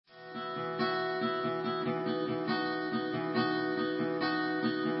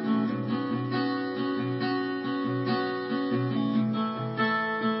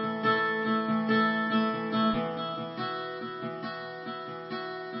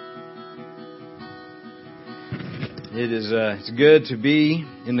It's good to be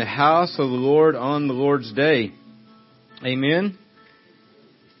in the house of the Lord on the Lord's day. Amen.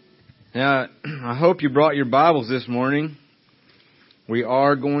 Now, I hope you brought your Bibles this morning. We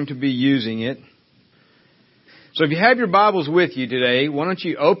are going to be using it. So if you have your Bibles with you today, why don't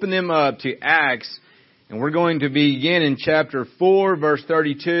you open them up to Acts, and we're going to begin in chapter 4, verse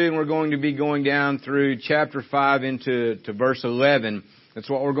 32, and we're going to be going down through chapter 5 into verse 11. That's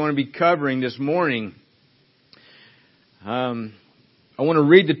what we're going to be covering this morning. I want to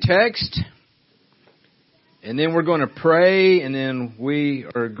read the text, and then we're going to pray, and then we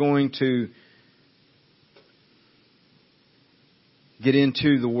are going to get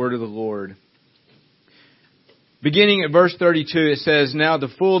into the word of the Lord. Beginning at verse 32, it says, "Now the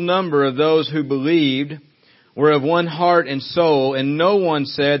full number of those who believed were of one heart and soul, and no one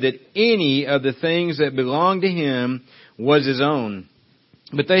said that any of the things that belonged to him was his own,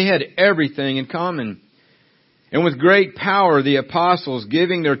 but they had everything in common. And with great power the apostles,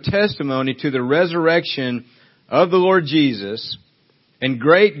 giving their testimony to the resurrection of the Lord Jesus, and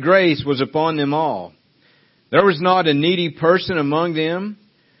great grace was upon them all. There was not a needy person among them,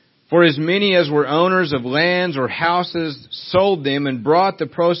 for as many as were owners of lands or houses sold them and brought the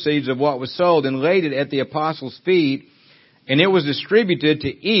proceeds of what was sold and laid it at the apostles' feet, and it was distributed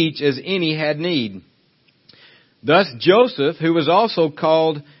to each as any had need. Thus Joseph, who was also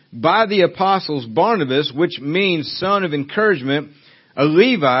called by the apostles Barnabas, which means son of encouragement, a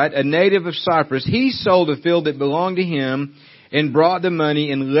Levite, a native of Cyprus, he sold a field that belonged to him and brought the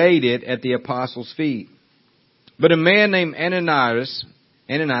money and laid it at the apostles' feet. But a man named Ananias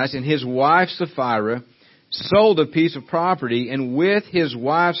and his wife Sapphira sold a piece of property, and with his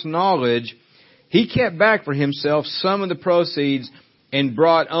wife's knowledge, he kept back for himself some of the proceeds and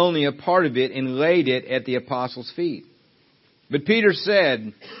brought only a part of it and laid it at the apostles' feet. But Peter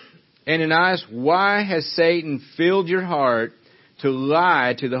said, Ananias, why has Satan filled your heart to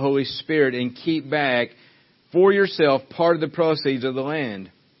lie to the Holy Spirit and keep back for yourself part of the proceeds of the land?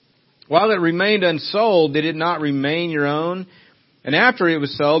 While it remained unsold, did it not remain your own? And after it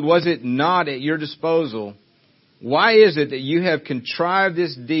was sold, was it not at your disposal? Why is it that you have contrived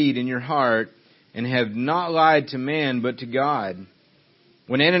this deed in your heart and have not lied to man but to God?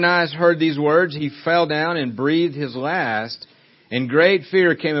 When Ananias heard these words, he fell down and breathed his last, and great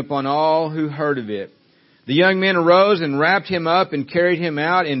fear came upon all who heard of it. The young men arose and wrapped him up and carried him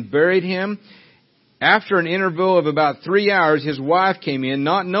out and buried him. After an interval of about 3 hours, his wife came in,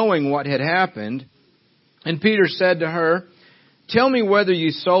 not knowing what had happened. And Peter said to her, Tell me whether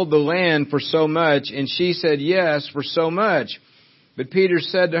you sold the land for so much. And she said, Yes, for so much. But Peter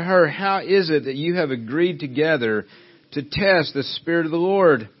said to her, How is it that you have agreed together to test the Spirit of the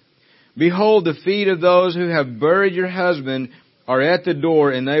Lord? Behold, the feet of those who have buried your husband are at the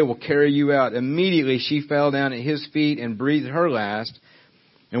door, and they will carry you out. Immediately she fell down at his feet and breathed her last.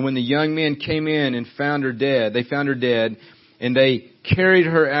 And when the young men came in and found her dead, and they carried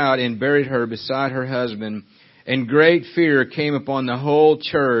her out and buried her beside her husband. And great fear came upon the whole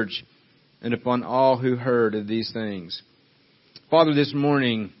church and upon all who heard of these things. Father, this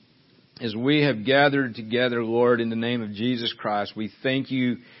morning, as we have gathered together, Lord, in the name of Jesus Christ, we thank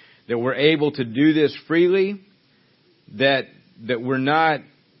you that we're able to do this freely, that we're not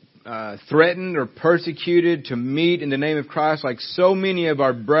threatened or persecuted to meet in the name of Christ like so many of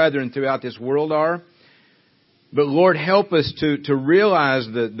our brethren throughout this world are. But Lord, help us to realize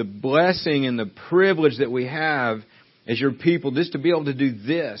the blessing and the privilege that we have as your people, just to be able to do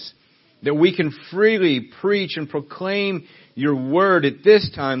this, that we can freely preach and proclaim your word at this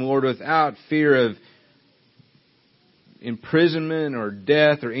time, Lord, without fear of imprisonment or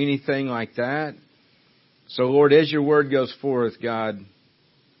death or anything like that. So, Lord, as your word goes forth, God,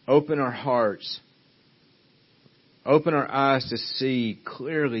 open our hearts. Open our eyes to see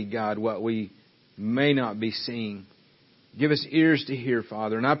clearly, God, what we may not be seeing. Give us ears to hear,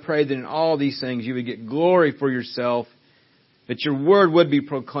 Father. And I pray that in all these things you would get glory for yourself, that your word would be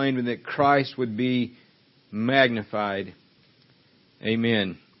proclaimed, and that Christ would be magnified.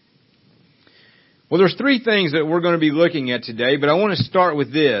 Amen. Well, there's 3 things that we're going to be looking at today, but I want to start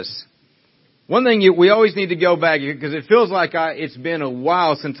with this. One thing we always need to go back, because it feels like it's been a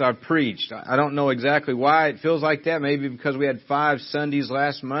while since I've preached. I don't know exactly why it feels like that. Maybe because we had 5 Sundays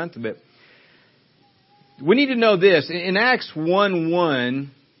last month. But we need to know this. In Acts 1:1,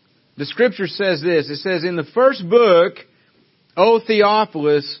 the Scripture says this. It says, In the first book, O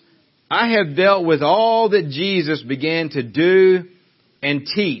Theophilus, I have dealt with all that Jesus began to do and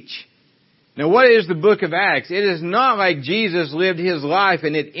teach. Now, what is the book of Acts? It is not like Jesus lived his life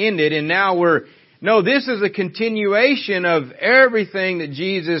and it ended and now No, this is a continuation of everything that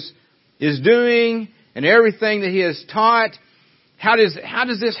Jesus is doing and everything that He has taught. How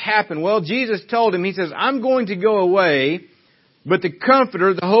does this happen? Well, Jesus told him, He says, I'm going to go away, but the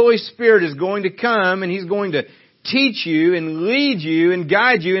Comforter, the Holy Spirit, is going to come, and He's going to teach you and lead you and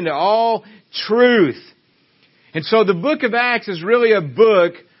guide you into all truth. And so the book of Acts is really a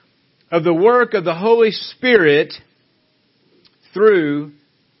book of the work of the Holy Spirit through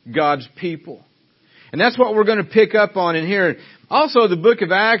God's people. And that's what we're going to pick up on in here. Also, the book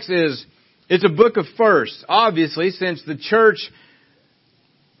of Acts it's a book of firsts. Obviously, since the church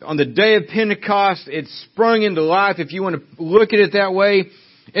on the day of Pentecost, it sprung into life, if you want to look at it that way.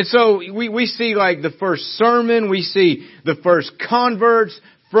 And so we see like the first sermon, we see the first converts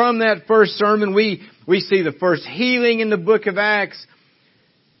from that first sermon, we see the first healing in the book of Acts.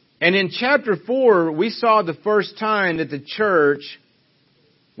 And in chapter 4, we saw the first time that the church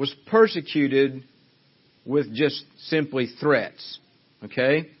was persecuted with just simply threats.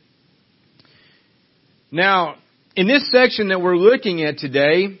 Okay? Now, in this section that we're looking at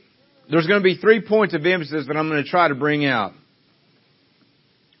today, there's going to be 3 points of emphasis that I'm going to try to bring out.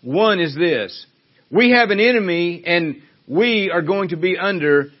 One is this. We have an enemy and we are going to be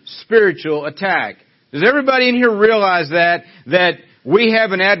under spiritual attack. Does everybody in here realize that we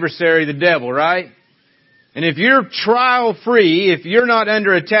have an adversary, the devil, right? And if you're trial free, if you're not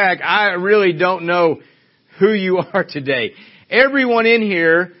under attack, I really don't know who you are today. Everyone in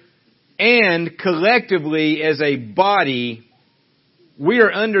here and collectively as a body, we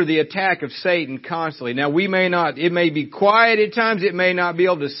are under the attack of Satan constantly. Now it may be quiet at times, it may not be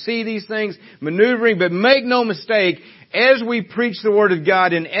able to see these things maneuvering, but make no mistake, as we preach the Word of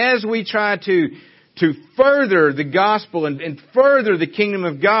God and as we try to further the gospel and further the kingdom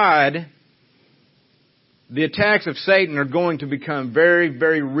of God, the attacks of Satan are going to become very,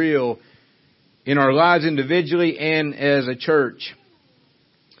 very real in our lives individually and as a church.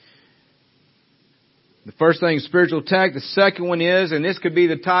 The first thing is spiritual attack. The second one is, and this could be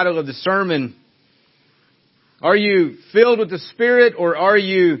the title of the sermon, are you filled with the Spirit or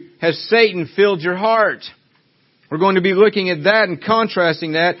has Satan filled your heart? We're going to be looking at that and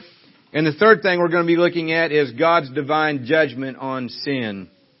contrasting that. And the third thing we're going to be looking at is God's divine judgment on sin.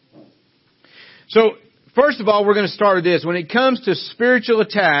 So, first of all, we're going to start with this. When it comes to spiritual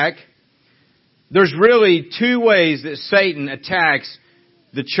attack, there's really 2 ways that Satan attacks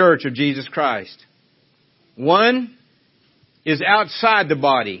the church of Jesus Christ. One is outside the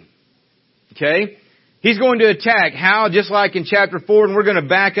body. Okay? He's going to attack. How? Just like in chapter 4, and we're going to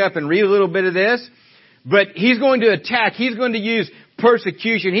back up and read a little bit of this. But he's going to attack. He's going to use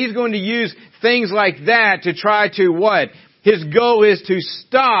persecution. He's going to use things like that to try to what? His goal is to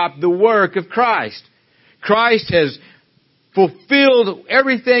stop the work of Christ. Christ has fulfilled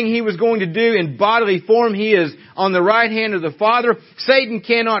everything He was going to do in bodily form. He is on the right hand of the Father. Satan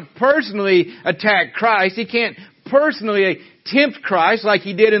cannot personally attack Christ. He can't personally tempt Christ like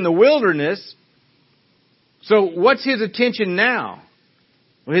he did in the wilderness. So what's his attention now?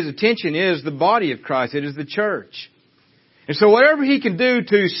 Well, his attention is the body of Christ. It is the church. And so whatever he can do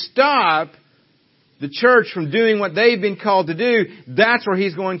to stop the church from doing what they've been called to do, that's where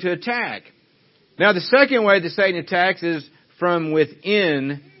he's going to attack. Now, the second way that Satan attacks is from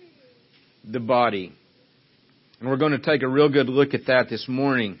within the body. And we're going to take a real good look at that this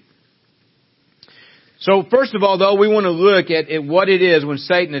morning. So, first of all, though, we want to look at what it is when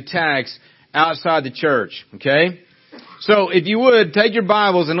Satan attacks outside the church. Okay? So, if you would, take your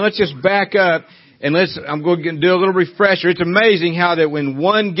Bibles and let's just back up and I'm going to do a little refresher. It's amazing how that when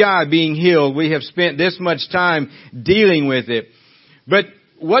one guy being healed, we have spent this much time dealing with it. But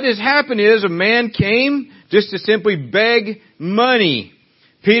what has happened is a man came just to simply beg money.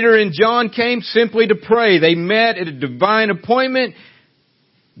 Peter and John came simply to pray. They met at a divine appointment.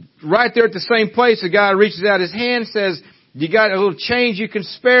 Right there at the same place, the guy reaches out his hand, says, "You got a little change you can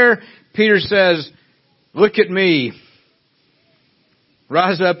spare?" Peter says, "Look at me.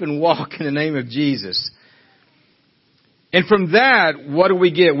 Rise up and walk in the name of Jesus." And from that, what do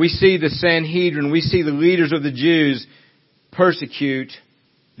we get? We see the Sanhedrin, we see the leaders of the Jews persecute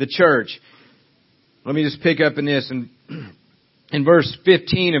the church. Let me just pick up in this. In verse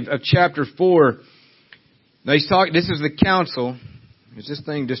 15 of chapter 4, now this is the council. Is this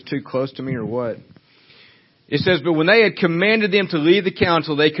thing just too close to me or what? It says, "But when they had commanded them to leave the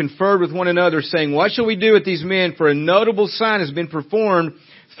council, they conferred with one another, saying, 'What shall we do with these men? For a notable sign has been performed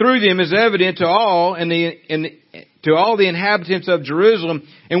through them, is evident to all to all the inhabitants of Jerusalem,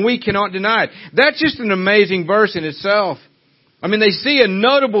 and we cannot deny it.'" That's just an amazing verse in itself. I mean, they see a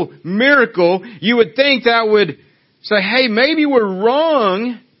notable miracle. You would think that would say, hey, maybe we're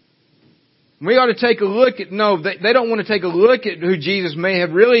wrong. We ought to take a look at, no, they don't want to take a look at who Jesus may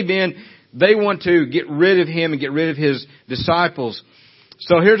have really been. they want to get rid of him and get rid of his disciples.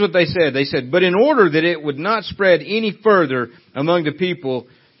 So here's what they said. They said, but in order that it would not spread any further among the people,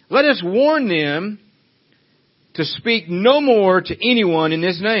 let us warn them to speak no more to anyone in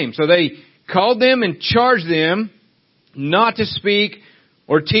this name. So they called them and charged them not to speak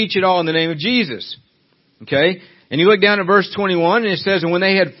or teach at all in the name of Jesus. Okay? And you look down at verse 21 and it says, and when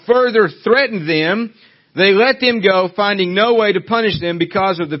they had further threatened them, they let them go, finding no way to punish them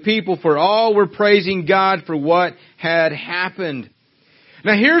because of the people, for all were praising God for what had happened.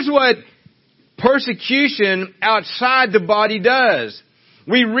 Now here's what persecution outside the body does.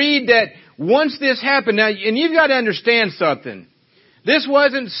 We read that once this happened, now, and you've got to understand something. This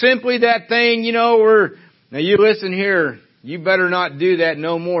wasn't simply that thing, now you listen here, you better not do that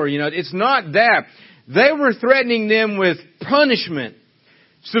no more. It's not that. They were threatening them with punishment.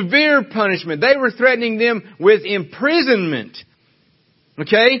 Severe punishment. They were threatening them with imprisonment.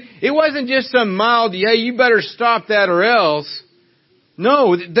 Okay? It wasn't just some mild, hey, you better stop that or else.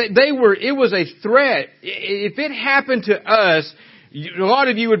 No, it was a threat. If it happened to us, a lot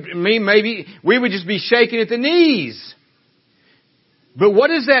of you maybe we would just be shaking at the knees. But what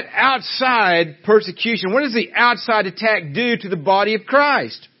does that outside persecution, what does the outside attack do to the body of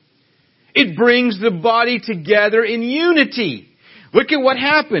Christ? It brings the body together in unity. Look at what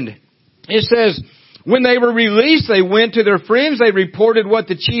happened. It says, when they were released, they went to their friends. They reported what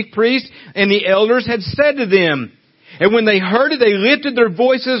the chief priest and the elders had said to them. And when they heard it, they lifted their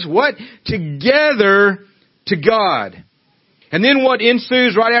voices, what? Together to God. And then what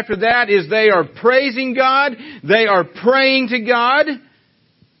ensues right after that is they are praising God. They are praying to God.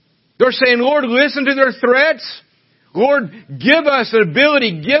 They're saying, Lord, listen to their threats. Lord, give us an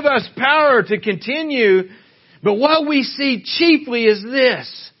ability, give us power to continue. But what we see chiefly is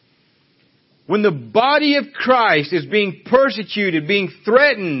this. When the body of Christ is being persecuted, being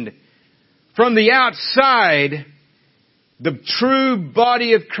threatened from the outside, the true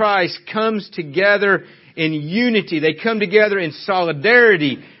body of Christ comes together in unity. They come together in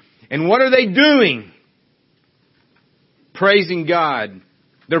solidarity. And what are they doing? Praising God.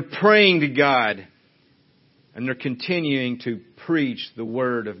 They're praying to God. And they're continuing to preach the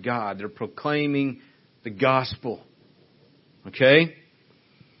Word of God. They're proclaiming the gospel. Okay?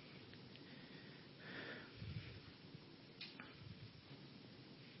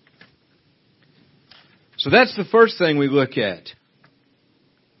 So that's the first thing we look at.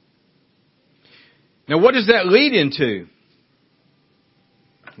 Now what does that lead into?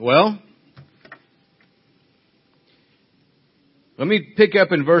 Well, let me pick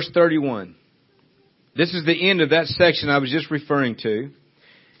up in verse 31. This is the end of that section I was just referring to.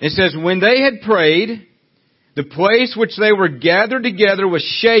 It says, when they had prayed, the place which they were gathered together was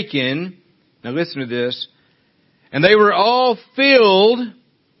shaken. Now listen to this. And they were all filled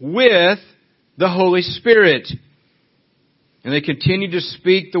with the Holy Spirit. And they continued to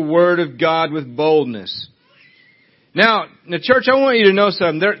speak the word of God with boldness. Now, church, I want you to know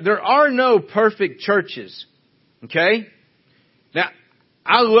something. There are no perfect churches. Okay? Now,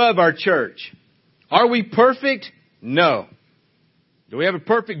 I love our church. Are we perfect? No. Do we have a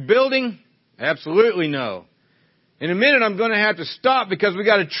perfect building? Absolutely no. In a minute I'm going to have to stop because we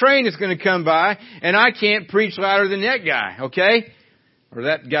got a train that's going to come by and I can't preach louder than that guy, okay? Or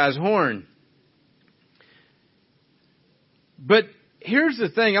that guy's horn. But here's the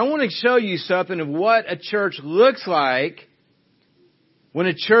thing. I want to show you something of what a church looks like when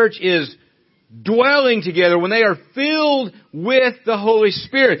a church is dwelling together, when they are filled with the Holy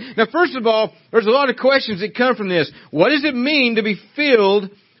Spirit. Now, first of all, there's a lot of questions that come from this. What does it mean to be filled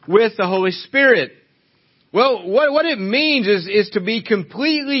with the Holy Spirit? Well, what it means is to be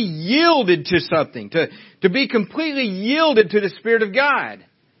completely yielded to something, to be completely yielded to the Spirit of God.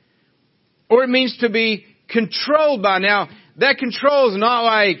 Or it means to be controlled by. Now, that control is not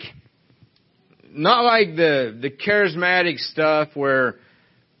like the charismatic stuff where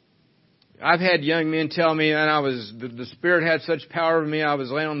I've had young men tell me, and the Spirit had such power over me, I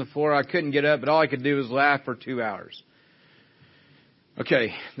was laying on the floor, I couldn't get up, but all I could do was laugh for 2 hours.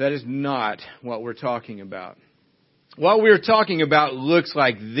 Okay, that is not what we're talking about. What we're talking about looks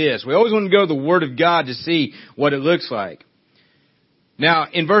like this. We always want to go to the Word of God to see what it looks like. Now,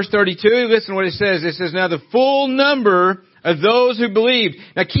 in verse 32, listen to what it says. It says, now the full number of those who believed.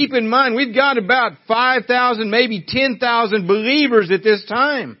 Now keep in mind, we've got about 5,000, maybe 10,000 believers at this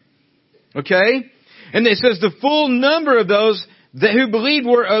time. Okay? And it says the full number of those who believed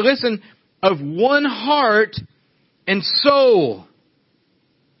were, of one heart and soul.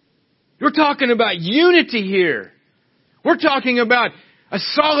 We're talking about unity here. We're talking about a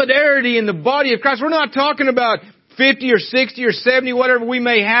solidarity in the body of Christ. We're not talking about 50 or 60 or 70, whatever we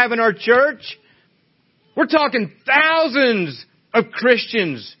may have in our church. We're talking thousands of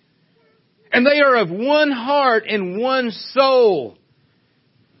Christians. And they are of one heart and one soul.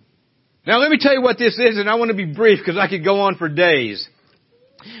 Now let me tell you what this is, and I want to be brief because I could go on for days.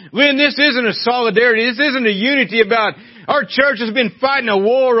 Lynn, this isn't a solidarity. This isn't a unity about our church has been fighting a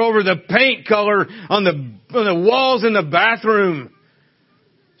war over the paint color on the walls in the bathroom.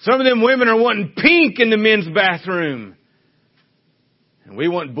 Some of them women are wanting pink in the men's bathroom. And we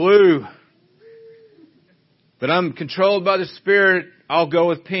want blue. But I'm controlled by the Spirit. I'll go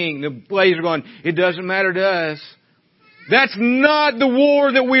with pink. The ladies are going, it doesn't matter to us. That's not the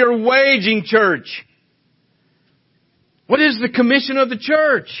war that we are waging, church. What is the commission of the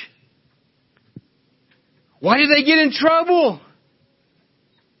church? Why did they get in trouble?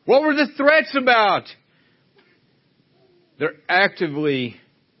 What were the threats about? They're actively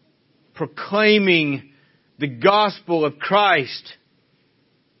proclaiming the gospel of Christ.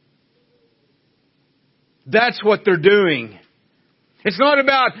 That's what they're doing. It's not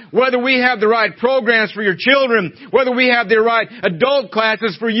about whether we have the right programs for your children, whether we have the right adult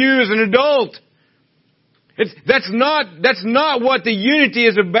classes for you as an adult. That's not what the unity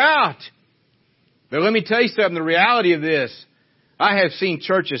is about. But let me tell you something, the reality of this. I have seen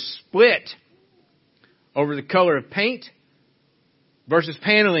churches split over the color of paint versus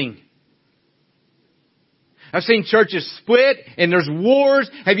paneling. I've seen churches split and there's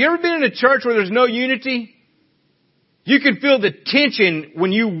wars. Have you ever been in a church where there's no unity? You can feel the tension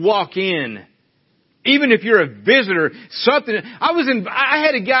when you walk in. Even if you're a visitor, I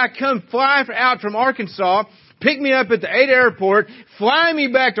had a guy come fly out from Arkansas, pick me up at the Ada airport, fly me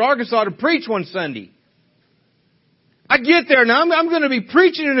back to Arkansas to preach one Sunday. I get there now, I'm going to be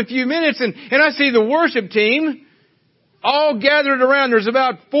preaching in a few minutes and I see the worship team all gathered around. There's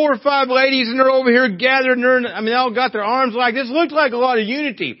about 4 or 5 ladies and they're over here gathered and they all got their arms like this. Looked like a lot of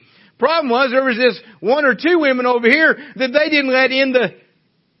unity. Problem was there was this 1 or 2 women over here that they didn't let in the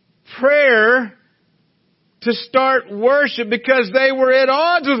prayer to start worship because they were at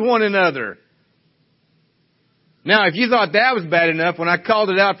odds with one another. Now, if you thought that was bad enough, when I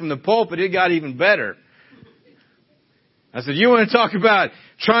called it out from the pulpit, it got even better. I said, you want to talk about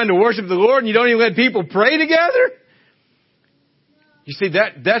trying to worship the Lord and you don't even let people pray together? You see,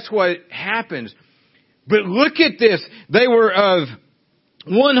 that's what happens. But look at this. They were of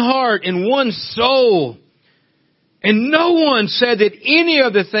one heart and one soul. And no one said that any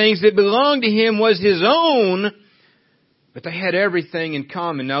of the things that belonged to him was his own, but they had everything in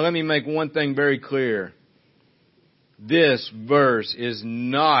common. Now let me make one thing very clear. This verse is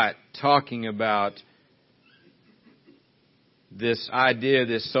not talking about this idea,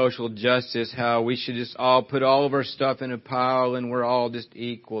 this social justice, how we should just all put all of our stuff in a pile and we're all just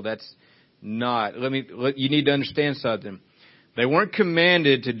equal. That's not. You need to understand something. They weren't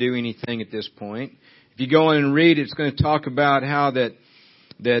commanded to do anything at this point. If you go in and read, it's going to talk about how that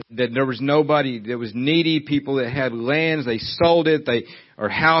there was nobody that was needy, people that had lands, they sold it, or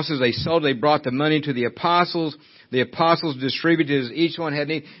houses, they sold it, they brought the money to the apostles. The apostles distributed as each one had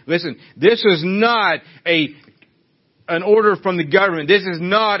need. Listen, this is not an order from the government. This is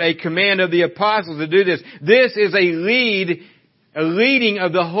not a command of the apostles to do this. This is a leading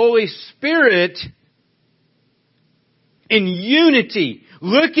of the Holy Spirit in unity.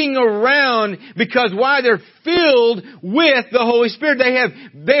 Looking around because why? They're filled with the Holy Spirit.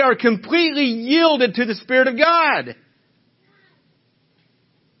 They are completely yielded to the Spirit of God.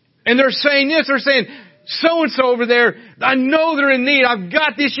 And they're saying this, they're saying, so-and-so over there, I know they're in need. I've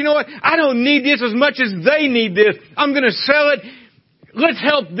got this. You know what? I don't need this as much as they need this. I'm going to sell it. Let's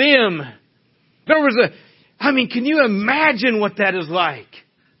help them. Can you imagine what that is like?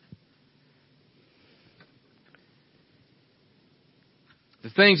 The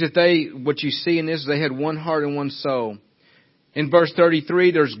things that what you see in this is they had one heart and one soul. In verse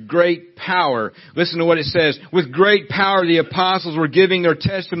 33, there's great power. Listen to what it says. With great power, the apostles were giving their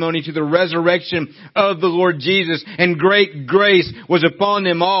testimony to the resurrection of the Lord Jesus, and great grace was upon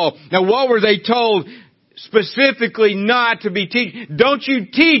them all. Now, what were they told? Specifically not to be teaching. Don't you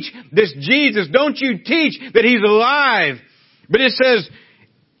teach this Jesus. Don't you teach that He's alive. But it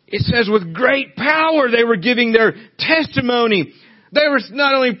says with great power they were giving their testimony. They were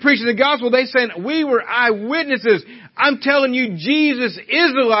not only preaching the gospel, they said, we were eyewitnesses. I'm telling you, Jesus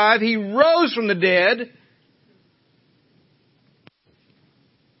is alive. He rose from the dead.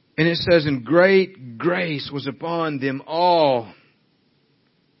 And it says, and great grace was upon them all.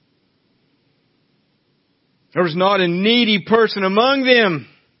 There was not a needy person among them.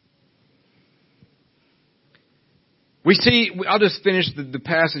 We see, I'll just finish the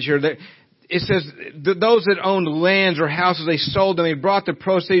passage here. it says those that owned lands or houses, they sold them. They brought the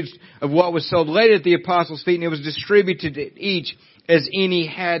proceeds of what was sold, laid it at the apostles' feet, and it was distributed to each as any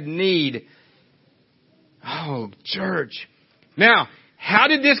had need. Oh, church. Now, how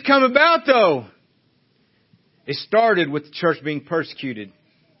did this come about, though? It started with the church being persecuted.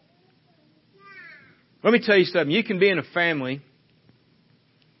 Let me tell you something. You can be in a family,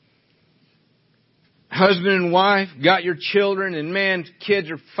 husband and wife, got your children, and man, kids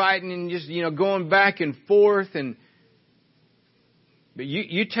are fighting and just, going back and forth. But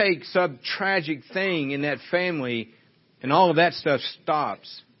you take some tragic thing in that family, and all of that stuff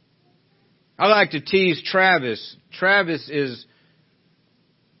stops. I like to tease Travis. Travis is,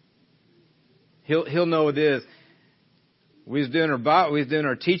 he'll know what it is. We was doing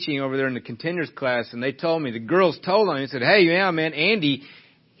our teaching over there in the contenders class, and they told me, the girls told on me, said, "Hey, yeah, man, Andy,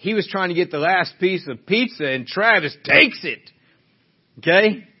 he was trying to get the last piece of pizza, and Travis takes it."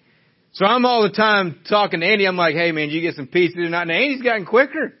 Okay? So I'm all the time talking to Andy. I'm like, "Hey, man, did you get some pizza tonight?" And Andy's gotten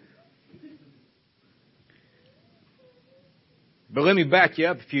quicker. But let me back you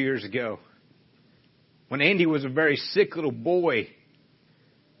up a few years ago. When Andy was a very sick little boy,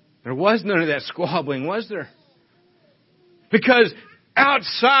 there was none of that squabbling, was there? Because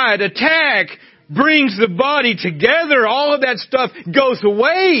outside attack brings the body together. All of that stuff goes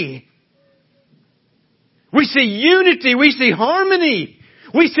away. We see unity. We see harmony.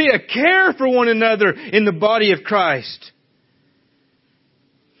 We see a care for one another in the body of Christ.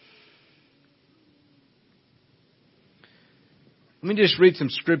 Let me just read some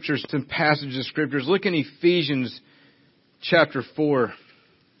scriptures, some passages of scriptures. Look in Ephesians chapter 4.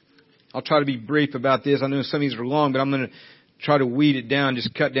 I'll try to be brief about this. I know some of these are long, but I'm going to try to weed it down,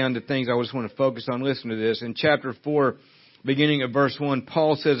 just cut down to things I just want to focus on. Listen to this. In chapter 4, beginning of verse 1,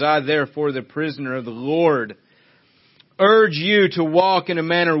 Paul says, "I therefore, the prisoner of the Lord, urge you to walk in a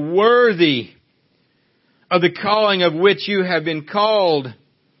manner worthy of the calling of which you have been called."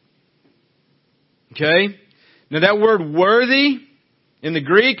 Okay? Now that word worthy, in the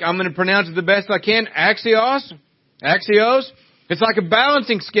Greek, I'm going to pronounce it the best I can, axios. It's like a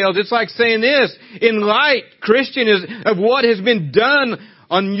balancing scale. It's like saying this, in light, Christian, is of what has been done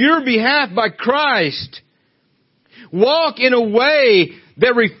on your behalf by Christ. Walk in a way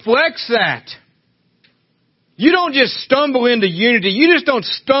that reflects that. You don't just stumble into unity. You just don't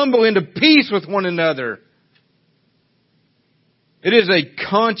stumble into peace with one another. It is a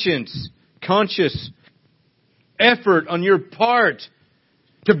conscious effort on your part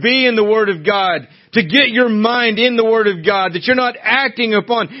to be in the Word of God, to get your mind in the Word of God, that you're not acting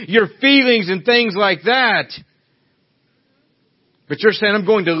upon your feelings and things like that. But you're saying, I'm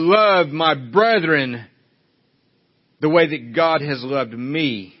going to love my brethren the way that God has loved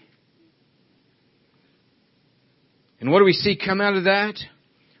me. And what do we see come out of that?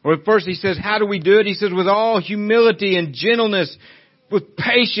 Well, first he says, how do we do it? He says, with all humility and gentleness, with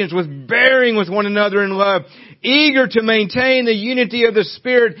patience, with bearing with one another in love, eager to maintain the unity of the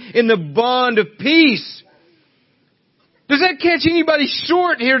Spirit in the bond of peace. Does that catch anybody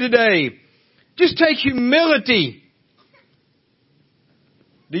short here today? Just take humility.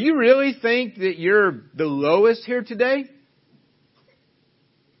 Do you really think that you're the lowest here today?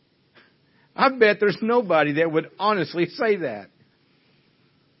 I bet there's nobody that would honestly say that.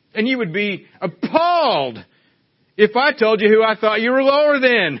 And you would be appalled if I told you who I thought you were lower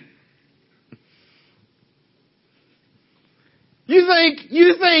than. You think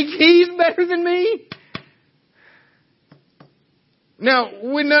he's better than me? Now,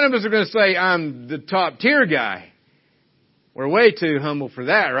 none of us are going to say I'm the top tier guy. We're way too humble for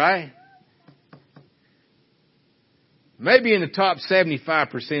that, right? Maybe in the top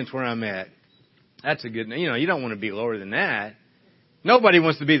 75% is where I'm at. That's a good, you don't want to be lower than that. Nobody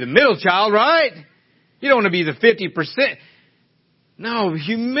wants to be the middle child, right? You don't want to be the 50%. No,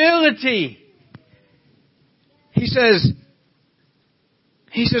 humility. He says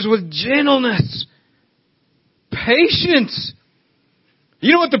with gentleness, patience.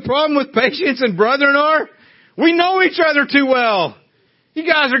 You know what the problem with patience and brethren are? We know each other too well. You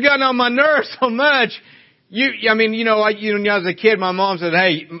guys are getting on my nerves so much. As a kid, my mom said,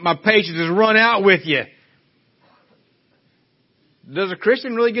 "Hey, my patience has run out with you." Does a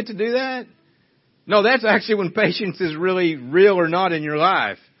Christian really get to do that? No, that's actually when patience is really real or not in your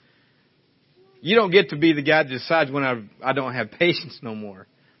life. You don't get to be the guy that decides when I don't have patience no more.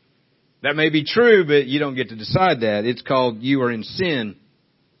 That may be true, but you don't get to decide that. It's called you are in sin.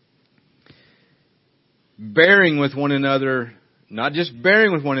 Bearing with one another, not just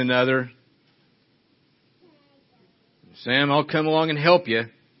bearing with one another. Sam, I'll come along and help you.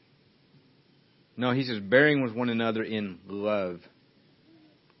 No, he says bearing with one another in love.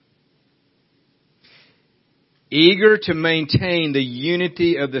 eager to maintain the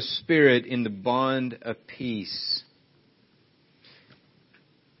unity of the Spirit in the bond of peace.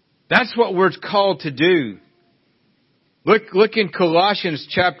 That's what we're called to do. Look in Colossians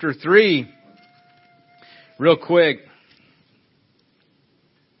chapter 3, real quick.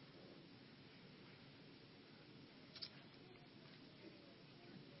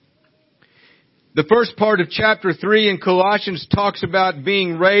 The first part of chapter 3 in Colossians talks about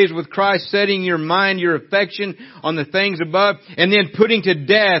being raised with Christ, setting your mind, your affection on the things above, and then putting to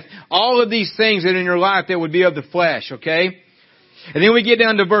death all of these things that in your life that would be of the flesh, okay? And then we get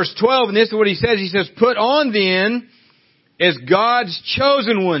down to verse 12, and this is what he says. He says, put on then as God's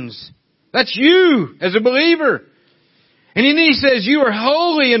chosen ones. That's you as a believer. And then he says, you are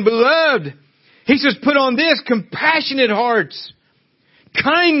holy and beloved. He says, put on this, compassionate hearts,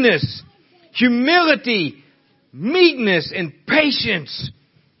 kindness, humility, meekness, and patience.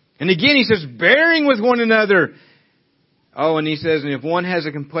 And again, he says, bearing with one another. Oh, and he says, and if one has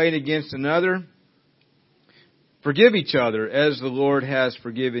a complaint against another, forgive each other as the Lord has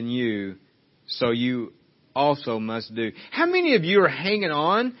forgiven you, so you also must do. How many of you are hanging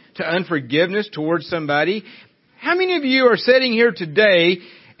on to unforgiveness towards somebody? How many of you are sitting here today,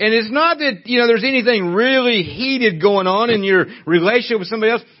 and it's not that, there's anything really heated going on in your relationship with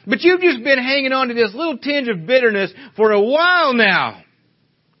somebody else, but you've just been hanging on to this little tinge of bitterness for a while now.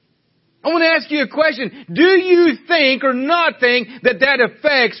 I want to ask you a question. Do you think or not think that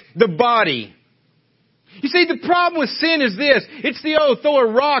affects the body? You see, the problem with sin is this. It's the throw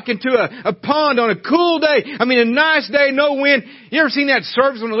a rock into a pond on a cool day. I mean, a nice day, no wind. You ever seen that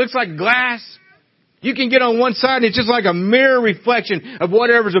surface when it looks like glass? You can get on one side and it's just like a mirror reflection of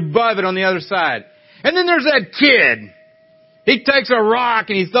whatever's above it on the other side. And then there's that kid. He takes a rock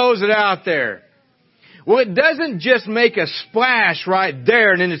and he throws it out there. Well, it doesn't just make a splash right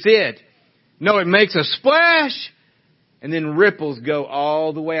there and then it's it. No, it makes a splash and then ripples go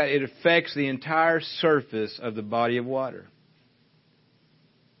all the way out. It affects the entire surface of the body of water.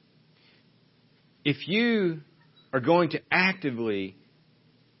 If you are going to actively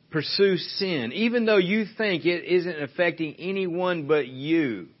pursue sin, even though you think it isn't affecting anyone but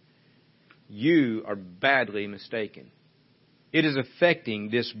you are badly mistaken. It is affecting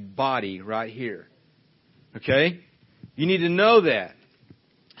this body right here. Okay? You need to know that.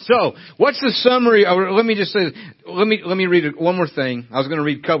 So, what's the summary? Let me just say, let me read one more thing. I was going to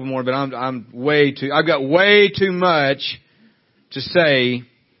read a couple more, but I've got way too much to say.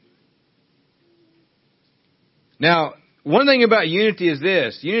 Now, one thing about unity is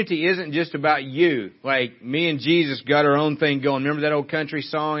this. Unity isn't just about you. Like, me and Jesus got our own thing going. Remember that old country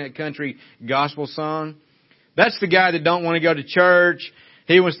song, that country gospel song? That's the guy that don't want to go to church.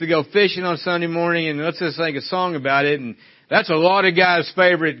 He wants to go fishing on Sunday morning and let's just sing a song about it. And that's a lot of guys'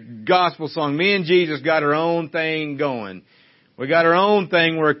 favorite gospel song. Me and Jesus got our own thing going. We got our own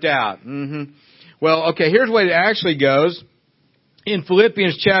thing worked out. Well, okay, here's the way it actually goes. In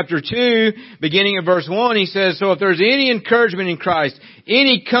Philippians chapter 2, beginning at verse 1, he says, so if there's any encouragement in Christ,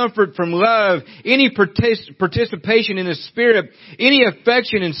 any comfort from love, any participation in the Spirit, any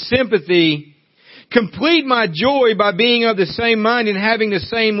affection and sympathy, complete my joy by being of the same mind and having the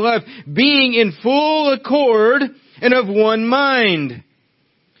same love, being in full accord and of one mind.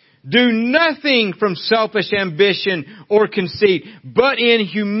 Do nothing from selfish ambition or conceit, but in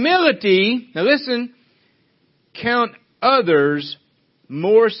humility, now listen, count others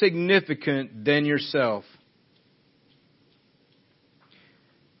more significant than yourself.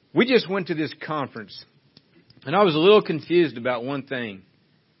 We just went to this conference, and I was a little confused about one thing.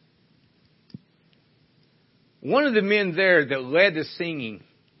 One of the men there that led the singing,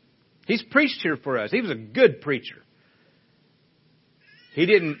 he's preached here for us. He was a good preacher. He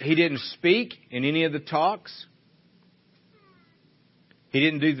didn't speak in any of the talks. He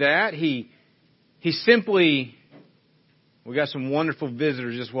didn't do that. He simply, we got some wonderful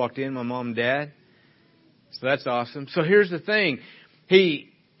visitors just walked in, my mom and dad. So that's awesome. So here's the thing.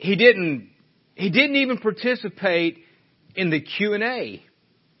 He didn't even participate in the Q&A.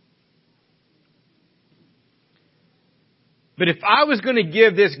 But if I was going to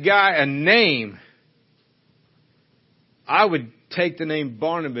give this guy a name, I would take the name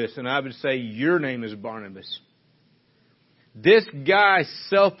Barnabas and I would say, your name is Barnabas. This guy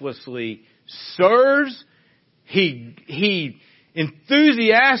selflessly serves. He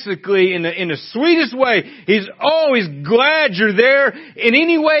enthusiastically, in the sweetest way, he's always glad you're there in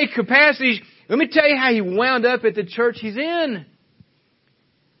any way, capacity. Let me tell you how he wound up at the church he's in.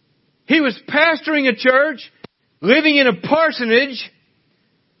 He was pastoring a church, living in a parsonage,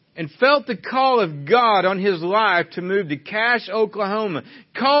 and felt the call of God on his life to move to Cache, Oklahoma,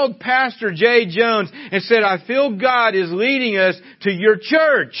 called Pastor Jay Jones and said, I feel God is leading us to your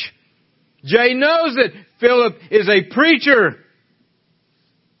church. Jay knows that Philip is a preacher.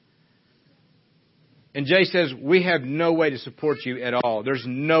 And Jay says, we have no way to support you at all. There's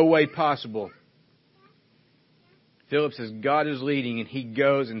no way possible. Philip says, God is leading, and he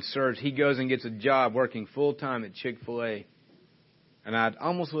goes and serves. He goes and gets a job working full-time at Chick-fil-A. And I'd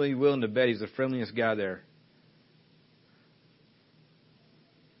almost be willing to bet he's the friendliest guy there.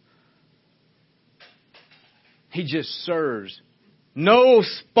 He just serves. No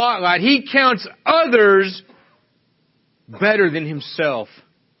spotlight. He counts others better than himself.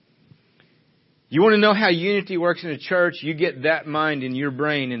 You want to know how unity works in a church? You get that mind in your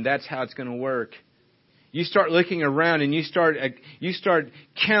brain, and that's how it's going to work. You start looking around and you start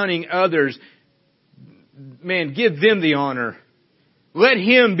counting others. Man, give them the honor. Let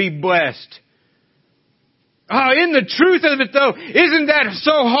him be blessed. Oh, in the truth of it though, isn't that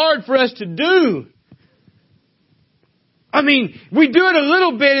so hard for us to do? I mean, we do it a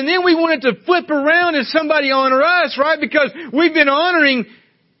little bit and then we want it to flip around and somebody honor us, right? Because we've been honoring,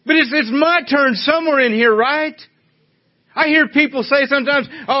 but it's my turn somewhere in here, right? I hear people say sometimes,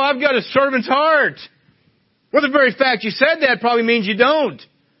 oh, I've got a servant's heart. Well, the very fact you said that probably means you don't.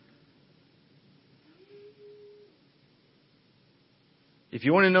 If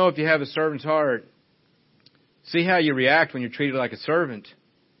you want to know if you have a servant's heart, see how you react when you're treated like a servant.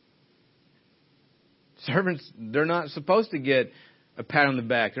 Servants, they're not supposed to get a pat on the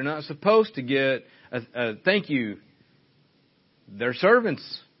back. They're not supposed to get a thank you. They're servants.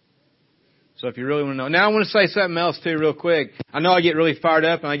 So if you really want to know. Now I want to say something else too real quick. I know I get really fired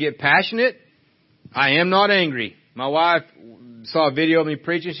up and I get passionate. I am not angry. My wife saw a video of me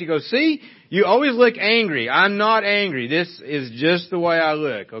preaching. She goes, see, you always look angry. I'm not angry. This is just the way I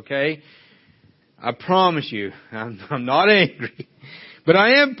look, okay? I promise you, I'm not angry. But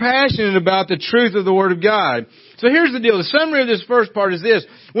I am passionate about the truth of the Word of God. So here's the deal. The summary of this first part is this.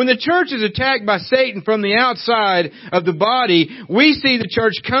 When the church is attacked by Satan from the outside of the body, we see the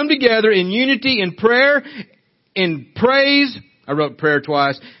church come together in unity, in prayer, in praise. I wrote prayer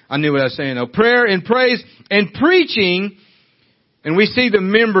twice. I knew what I was saying though. Prayer and praise and preaching. And we see the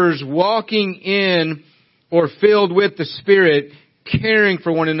members walking in or filled with the Spirit, caring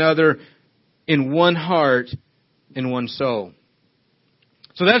for one another in one heart and one soul.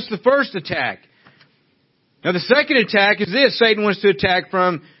 So that's the first attack. Now the second attack is this. Satan wants to attack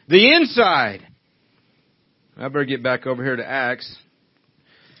from the inside. I better get back over here to Acts.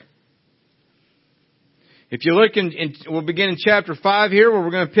 If you look we'll begin in chapter 5 here where we're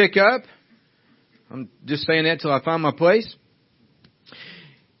going to pick up. I'm just saying that till I find my place.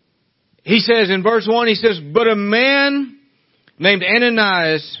 He says in verse 1, he says, but a man named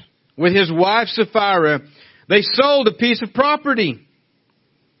Ananias with his wife Sapphira, they sold a piece of property.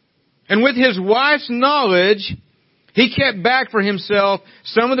 And with his wife's knowledge, he kept back for himself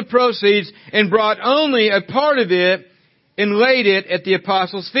some of the proceeds and brought only a part of it and laid it at the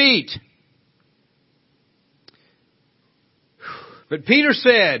apostles' feet. But Peter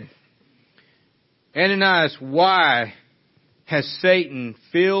said, Ananias, why has Satan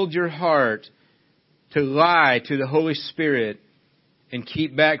filled your heart to lie to the Holy Spirit and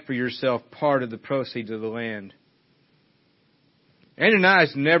keep back for yourself part of the proceeds of the land?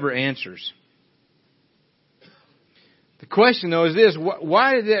 Ananias never answers. The question though is this,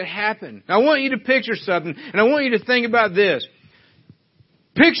 why did that happen? Now, I want you to picture something, and I want you to think about this.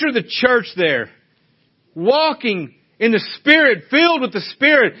 Picture the church there, walking in the Spirit, filled with the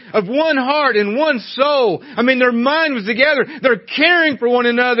Spirit of one heart and one soul. I mean, their mind was together. They're caring for one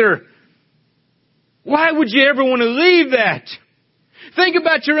another. Why would you ever want to leave that? Think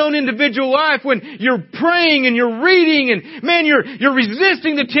about your own individual life when you're praying and you're reading and man, you're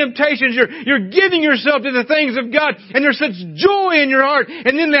resisting the temptations. You're giving yourself to the things of God and there's such joy in your heart.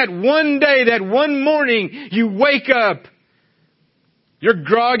 And then that one day, that one morning, you wake up. You're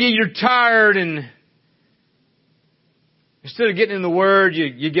groggy, you're tired, and instead of getting in the Word,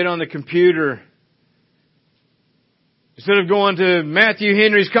 you get on the computer. Instead of going to Matthew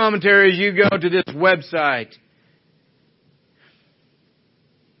Henry's commentaries, you go to this website.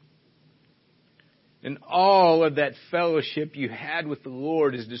 And all of that fellowship you had with the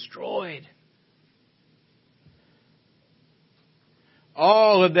Lord is destroyed.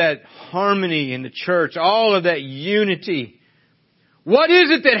 All of that harmony in the church, all of that unity. What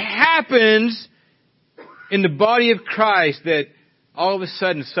is it that happens in the body of Christ that all of a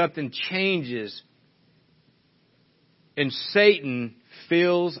sudden something changes and Satan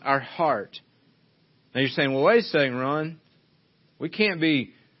fills our heart? Now you're saying, well, wait a second, Ron. We can't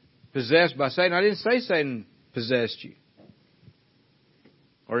be possessed by Satan. I didn't say Satan possessed you.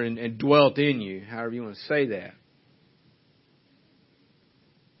 Or and dwelt in you, however you want to say that.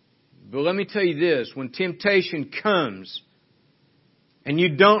 But let me tell you this, when temptation comes, and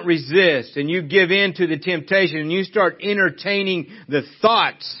you don't resist, and you give in to the temptation, and you start entertaining the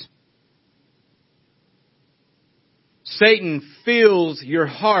thoughts, Satan fills your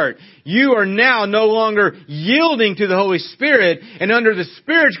heart. You are now no longer yielding to the Holy Spirit and under the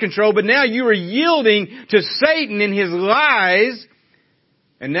Spirit's control, but now you are yielding to Satan and his lies,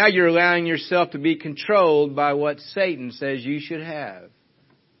 and now you're allowing yourself to be controlled by what Satan says you should have.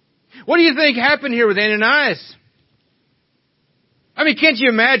 What do you think happened here with Ananias? I mean, can't you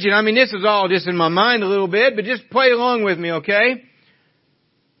imagine? I mean, this is all just in my mind a little bit, but just play along with me, okay?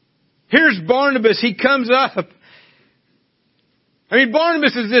 Here's Barnabas. He comes up. I mean,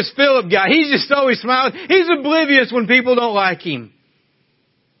 Barnabas is this Philip guy. He's just always smiling. He's oblivious when people don't like him.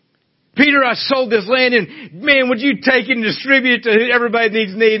 Peter, I sold this land and man, would you take it and distribute it to everybody that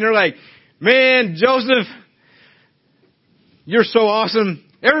needs need? And they're like, man, Joseph, you're so awesome.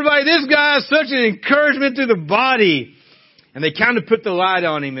 Everybody, this guy is such an encouragement to the body. And they kind of put the light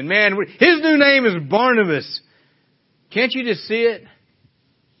on him. And man, his new name is Barnabas. Can't you just see it?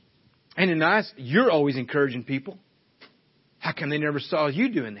 Ananias, you're always encouraging people. How come they never saw you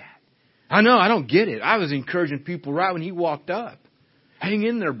doing that? I know, I don't get it. I was encouraging people right when he walked up. Hang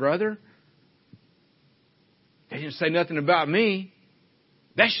in there, brother. They didn't say nothing about me.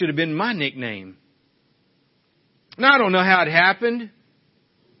 That should have been my nickname. Now, I don't know how it happened.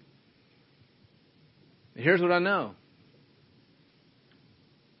 But here's what I know.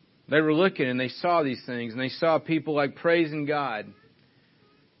 They were looking and they saw these things and they saw people like praising God.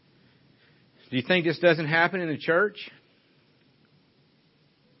 Do you think this doesn't happen in the church?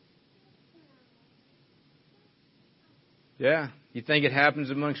 Yeah. You think it happens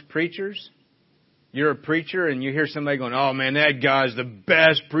amongst preachers? You're a preacher and you hear somebody going, oh man, that guy's the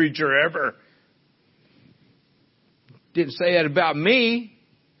best preacher ever. Didn't say that about me.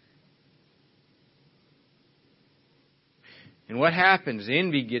 And what happens?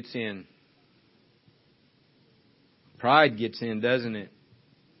 Envy gets in. Pride gets in, doesn't it?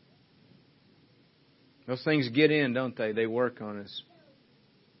 Those things get in, don't they? They work on us.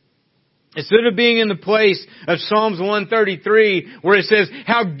 Instead of being in the place of Psalms 133 where it says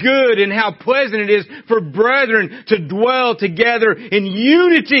how good and how pleasant it is for brethren to dwell together in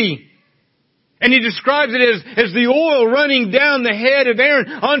unity. And he describes it as the oil running down the head of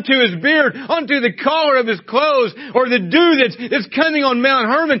Aaron onto his beard, onto the collar of his clothes, or the dew that's coming on Mount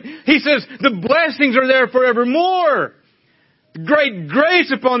Hermon. He says the blessings are there forevermore. Great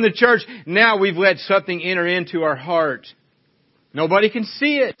grace upon the church. Now we've let something enter into our heart. Nobody can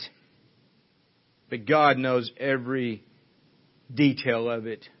see it. But God knows every detail of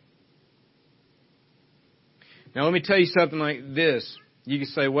it. Now let me tell you something like this. You can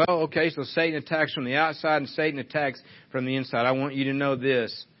say, well, okay, so Satan attacks from the outside and Satan attacks from the inside. I want you to know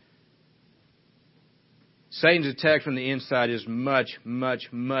this. Satan's attack from the inside is much, much,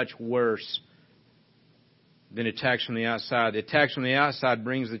 much worse than attacks from the outside. The attacks from the outside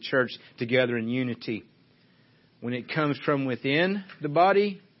brings the church together in unity. When it comes from within the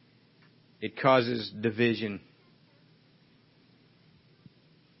body, it causes division.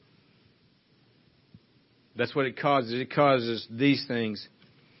 That's what it causes. It causes these things.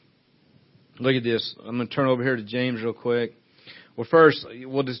 Look at this. I'm going to turn over here to James real quick. Well, first,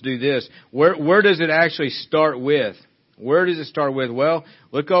 we'll just do this. Where does it actually start with? Where does it start with? Well,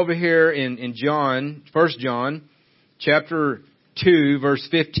 look over here in John, 1 John, chapter 2, verse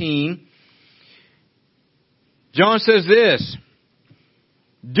 15. John says this.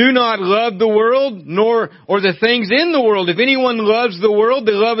 Do not love the world, or the things in the world. If anyone loves the world,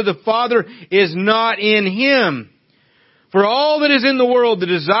 the love of the Father is not in him. For all that is in the world, the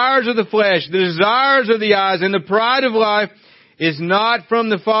desires of the flesh, the desires of the eyes, and the pride of life is not from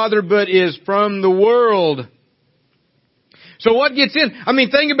the Father, but is from the world. So what gets in? I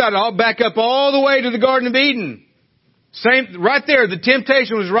mean, think about it. I'll back up all the way to the Garden of Eden. Same, right there. The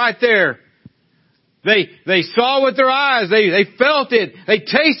temptation was right there. They saw with their eyes. They felt it. They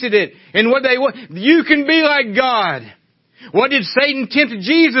tasted it. And you can be like God. What did Satan tempt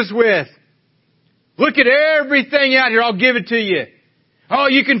Jesus with? Look at everything out here. I'll give it to you. Oh,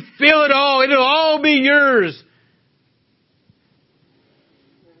 you can feel it all. It'll all be yours.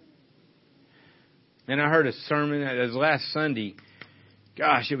 And I heard a sermon. It was last Sunday.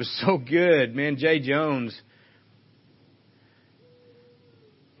 Gosh, it was so good. Man, Jay Jones.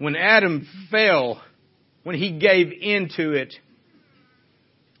 When Adam fell, when he gave into it,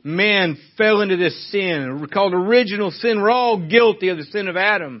 man fell into this sin called original sin. We're all guilty of the sin of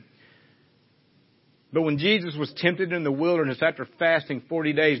Adam. But when Jesus was tempted in the wilderness after fasting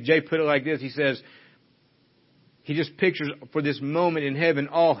 40 days, Jay put it like this. He says, he just pictures for this moment in heaven,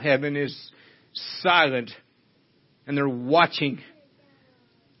 all heaven is silent and they're watching.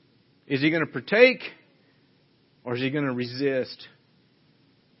 Is he going to partake or is he going to resist?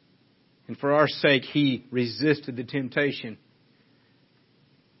 And for our sake, he resisted the temptation.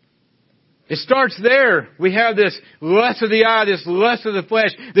 It starts there. We have this lust of the eye, this lust of the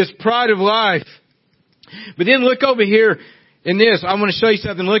flesh, this pride of life. But then look over here in this. I want to show you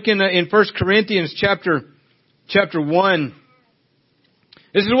something. Look in 1 Corinthians chapter 1.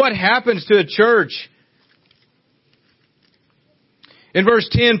 This is what happens to a church. In verse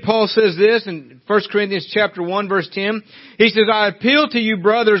 10, Paul says this in 1 Corinthians chapter 1, verse 10. He says, I appeal to you,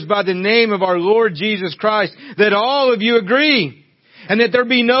 brothers, by the name of our Lord Jesus Christ, that all of you agree, and that there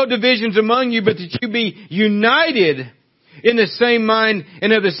be no divisions among you, but that you be united in the same mind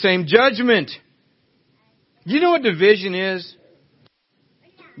and of the same judgment. Do you know what division is?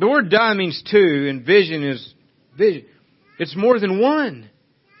 The word die means two, and vision is vision. It's more than one.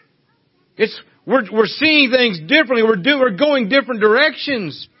 We're seeing things differently. We're going different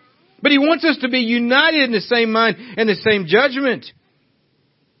directions. But He wants us to be united in the same mind and the same judgment.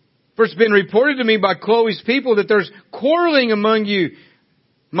 First, it's been reported to me by Chloe's people that there's quarreling among you,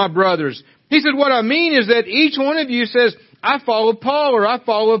 my brothers. He said, what I mean is that each one of you says, I follow Paul, or I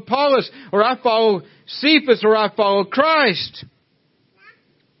follow Apollos, or I follow Cephas, or I follow Christ.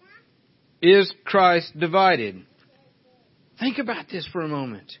 Is Christ divided? Think about this for a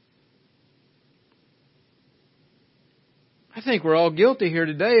moment. I think we're all guilty here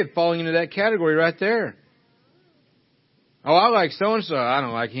today of falling into that category right there. Oh, I like so-and-so. I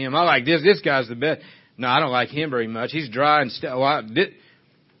don't like him. I like this. This guy's the best. No, I don't like him very much. He's dry and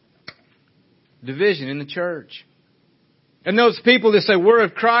division in the church. And those people that say, we're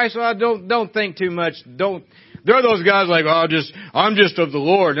of Christ, well, don't think too much. There are those guys like, I'm just of the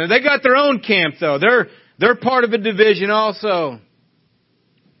Lord. And they got their own camp though. They're part of a division also.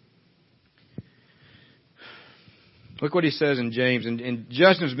 Look what he says in James. And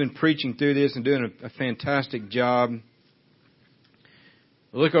Justin's been preaching through this and doing a fantastic job.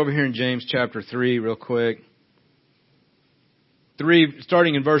 Look over here in James chapter 3 real quick. 3,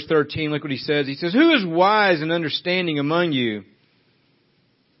 starting in verse 13, look what he says. He says, who is wise and understanding among you?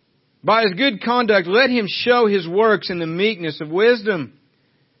 By his good conduct, let him show his works in the meekness of wisdom.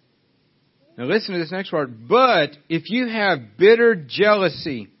 Now listen to this next part. But if you have bitter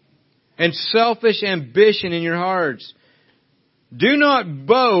jealousy and selfish ambition in your hearts, do not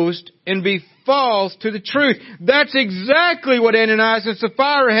boast and be false to the truth. That's exactly what Ananias and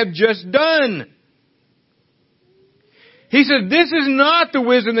Sapphira have just done. He said, this is not the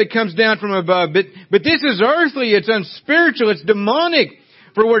wisdom that comes down from above, but this is earthly, it's unspiritual, it's demonic.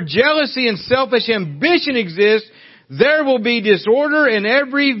 For where jealousy and selfish ambition exist, there will be disorder in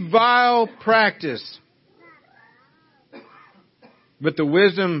every vile practice. But the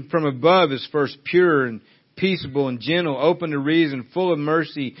wisdom from above is first pure and peaceable and gentle, open to reason, full of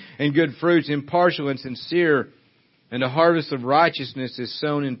mercy and good fruits, impartial and sincere. And a harvest of righteousness is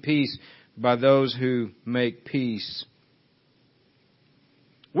sown in peace by those who make peace.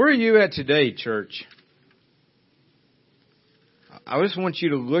 Where are you at today, church? I just want you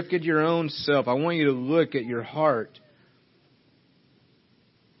to look at your own self. I want you to look at your heart.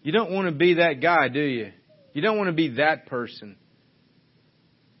 You don't want to be that guy, do you? You don't want to be that person.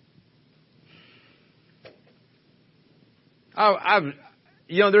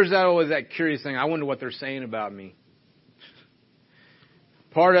 There's always that curious thing. I wonder what they're saying about me.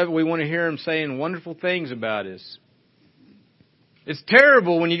 Part of it, we want to hear them saying wonderful things about us. It's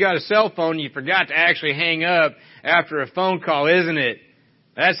terrible when you got a cell phone and you forgot to actually hang up after a phone call, isn't it?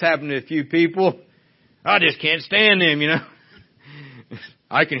 That's happened to a few people. I just can't stand them,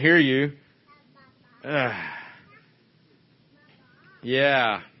 I can hear you.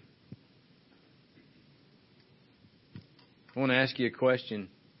 Yeah. I want to ask you a question.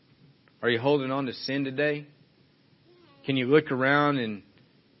 Are you holding on to sin today? Can you look around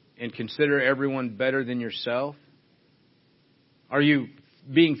and consider everyone better than yourself? Are you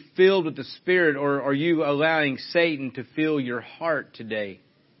being filled with the Spirit, or are you allowing Satan to fill your heart today?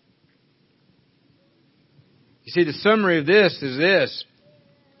 You see, the summary of this is this.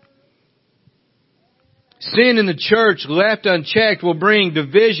 Sin in the church left unchecked will bring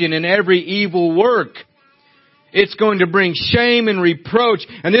division in every evil work. It's going to bring shame and reproach.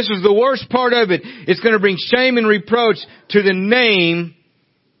 And this is the worst part of it. It's going to bring shame and reproach to the name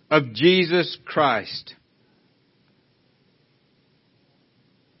of Jesus Christ.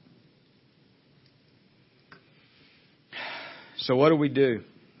 So what do we do?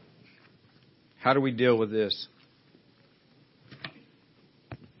 How do we deal with this?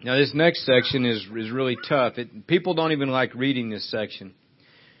 Now, this next section is really tough. People don't even like reading this section.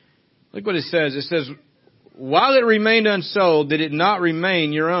 Look what it says. It says, while it remained unsold, did it not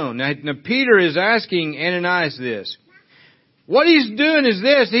remain your own? Now Peter is asking Ananias this. What he's doing is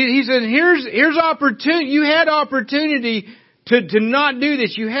this. He said, here's opportunity. You had opportunity to not do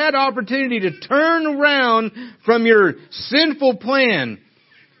this. You had opportunity to turn around from your sinful plan.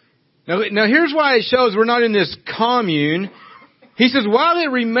 Now here's why it shows we're not in this commune. He says, while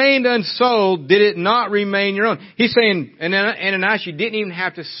it remained unsold, did it not remain your own? He's saying, Ananias, you didn't even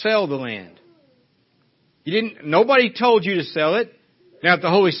have to sell the land. Nobody told you to sell it. Now, if the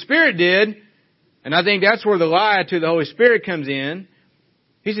Holy Spirit did, and I think that's where the lie to the Holy Spirit comes in.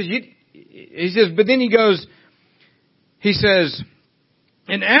 He says, but then he says,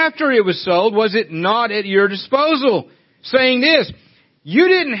 and after it was sold, was it not at your disposal? Saying this, you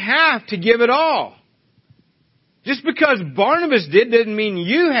didn't have to give it all. Just because Barnabas did doesn't mean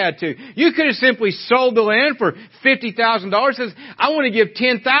you had to. You could have simply sold the land for $50,000. Says, I want to give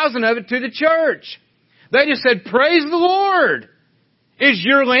 10,000 of it to the church. They just said, praise the Lord. It's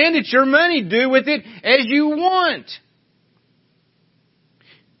your land, it's your money. Do with it as you want.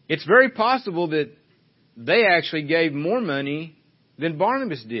 It's very possible that they actually gave more money than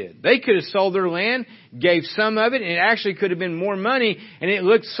Barnabas did. They could have sold their land, gave some of it, and it actually could have been more money, and it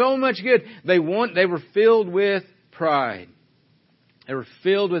looked so much good. They were filled with pride. They were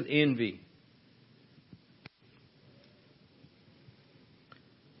filled with envy.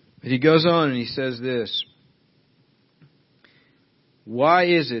 But he goes on and he says this. Why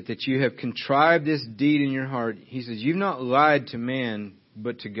is it that you have contrived this deed in your heart? He says, you've not lied to man,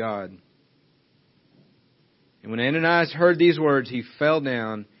 but to God. And when Ananias heard these words, he fell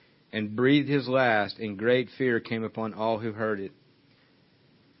down and breathed his last, and great fear came upon all who heard it.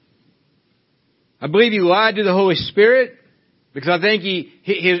 I believe he lied to the Holy Spirit, because I think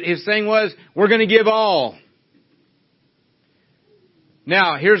his thing was, we're going to give all.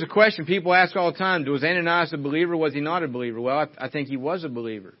 Now, here's a question people ask all the time. Was Ananias a believer? Was he not a believer? Well, I think he was a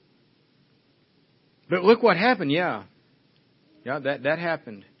believer. But look what happened, yeah. Yeah, that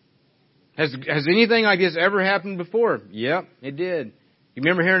happened. Has anything like this ever happened before? Yep, it did. You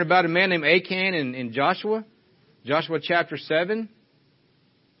remember hearing about a man named Achan in Joshua? Joshua chapter 7?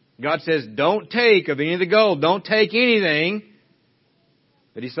 God says, don't take of any of the gold. Don't take anything.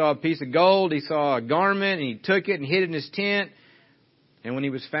 But he saw a piece of gold. He saw a garment. And he took it and hid it in his tent. And when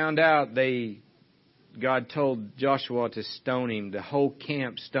he was found out, God told Joshua to stone him. The whole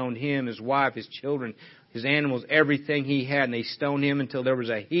camp stoned him, his wife, his children, his animals, everything he had. And they stoned him until there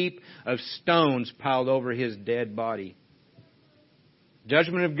was a heap of stones piled over his dead body.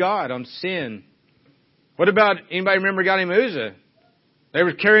 Judgment of God on sin. What about, anybody remember a guy named Uzzah? They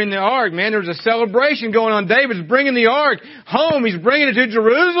were carrying the ark, man. There was a celebration going on. David's bringing the ark home. He's bringing it to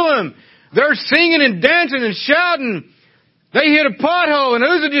Jerusalem. They're singing and dancing and shouting. They hit a pothole, and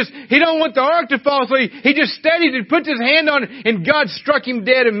Uzzah he don't want the ark to fall, so he just steadies it, puts his hand on it, and God struck him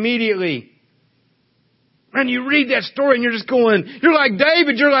dead immediately. And you read that story, and you're just going, you're like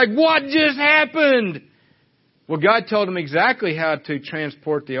David, you're like, what just happened? Well, God told him exactly how to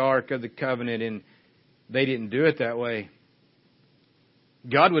transport the ark of the covenant, and they didn't do it that way.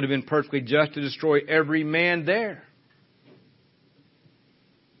 God would have been perfectly just to destroy every man there.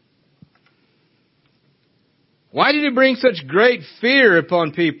 Why did it bring such great fear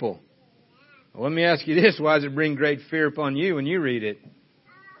upon people? Well, let me ask you this. Why does it bring great fear upon you when you read it?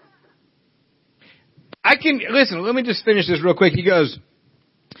 Listen, let me just finish this real quick. He goes,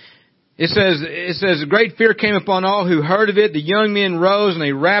 it says, great fear came upon all who heard of it. The young men rose and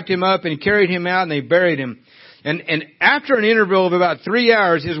they wrapped him up and carried him out and they buried him. And after an interval of about 3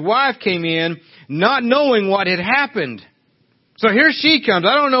 hours, his wife came in, not knowing what had happened. So here she comes.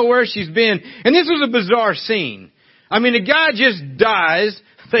 I don't know where she's been. And this was a bizarre scene. I mean, the guy just dies.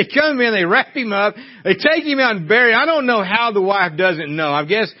 They come in, they wrap him up, they take him out and bury him. I don't know how the wife doesn't know. I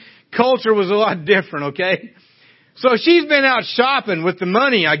guess culture was a lot different, okay? So she's been out shopping with the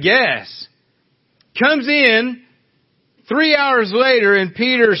money, I guess. Comes in 3 hours later, and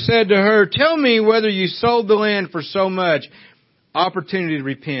Peter said to her, tell me whether you sold the land for so much. Opportunity to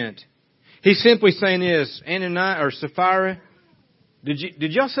repent. He's simply saying this, Ananias or Sapphira,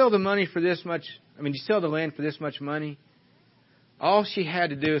 did y'all sell the money for this much? I mean, did you sell the land for this much money? All she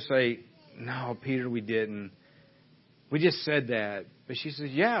had to do is say, no, Peter, we didn't. We just said that. But she says,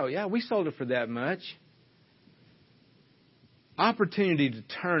 yeah, we sold it for that much. Opportunity to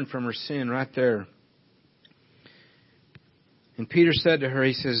turn from her sin right there. And Peter said to her,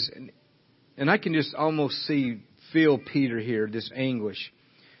 he says, and I can just almost feel Peter here, this anguish.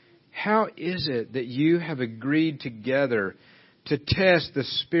 How is it that you have agreed together to test the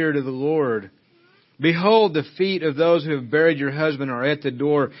Spirit of the Lord? Behold, the feet of those who have buried your husband are at the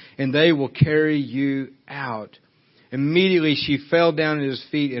door, and they will carry you out. Immediately she fell down at his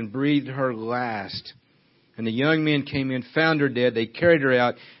feet and breathed her last. And the young men came in, found her dead. They carried her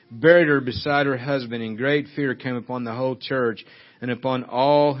out, buried her beside her husband, and great fear came upon the whole church and upon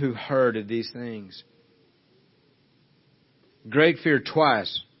all who heard of these things. Great fear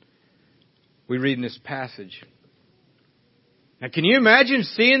twice we read in this passage. Now, can you imagine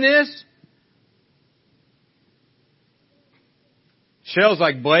seeing this? Shell's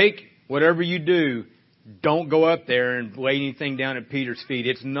like, Blake, whatever you do, don't go up there and lay anything down at Peter's feet.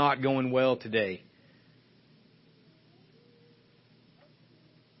 It's not going well today.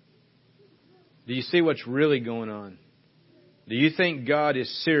 Do you see what's really going on? Do you think God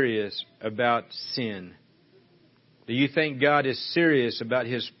is serious about sin? Do you think God is serious about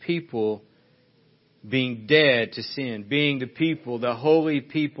His people being dead to sin, being the people, the holy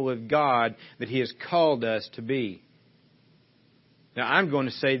people of God that He has called us to be? Now, I'm going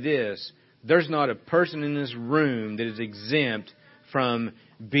to say this. There's not a person in this room that is exempt from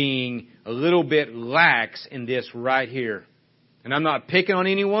being a little bit lax in this right here. And I'm not picking on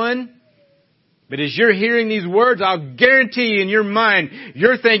anyone, but as you're hearing these words, I'll guarantee you in your mind,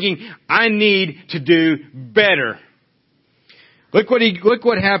 you're thinking, I need to do better. Look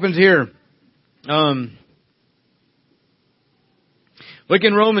what happens here. Look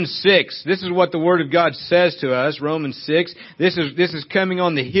in Romans 6. This is what the Word of God says to us. Romans 6. This is coming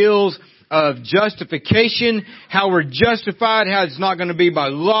on the heels of justification. How we're justified. How it's not going to be by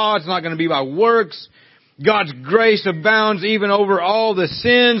law. It's not going to be by works. God's grace abounds even over all the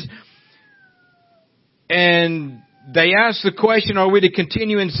sins. And they ask the question, are we to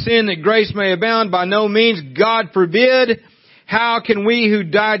continue in sin that grace may abound? By no means. God forbid. How can we who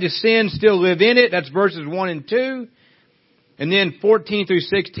died to sin still live in it? That's verses 1 and 2. And then 14 through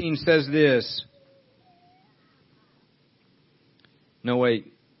 16 says this. No,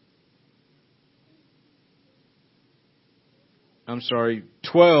 wait. I'm sorry.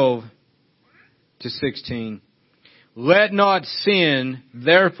 12 to 16. Let not sin,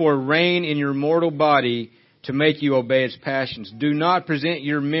 therefore, reign in your mortal body to make you obey its passions. Do not present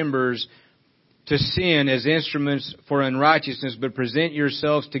your members to sin as instruments for unrighteousness, but present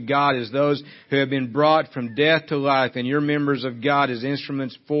yourselves to God as those who have been brought from death to life, and your members of God as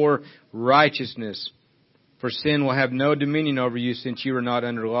instruments for righteousness. For sin will have no dominion over you, since you are not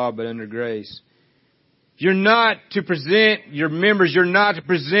under law, but under grace. You're not to present your members, you're not to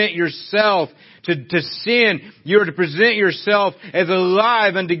present yourself to sin. You're to present yourself as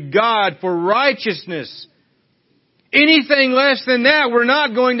alive unto God for righteousness. Anything less than that, we're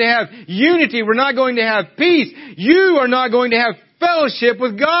not going to have unity. We're not going to have peace. You are not going to have fellowship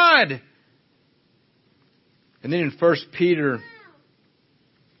with God. And then in 1 Peter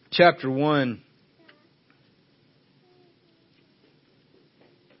chapter 1,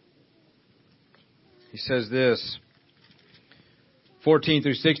 he says this, 14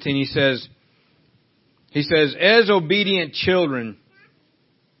 through 16, he says, as obedient children,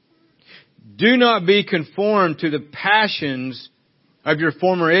 do not be conformed to the passions of your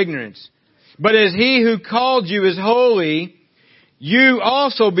former ignorance. But as He who called you is holy, you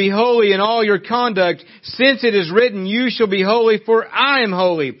also be holy in all your conduct, since it is written, you shall be holy, for I am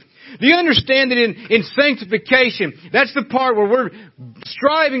holy. Do you understand that in sanctification, that's the part where we're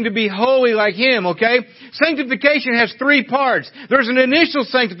striving to be holy like Him, okay? Sanctification has three parts. There's an initial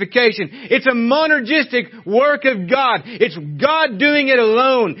sanctification. It's a monergistic work of God. It's God doing it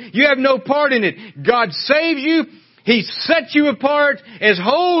alone. You have no part in it. God saves you. He sets you apart as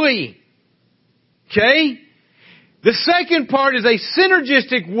holy. Okay? The second part is a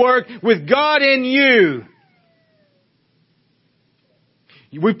synergistic work with God and you.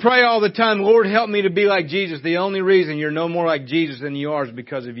 We pray all the time, Lord, help me to be like Jesus. The only reason you're no more like Jesus than you are is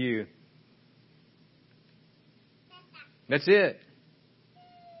because of you. That's it.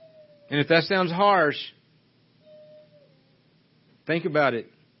 And if that sounds harsh, think about it.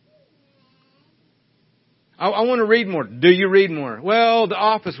 I want to read more. Do you read more? Well, The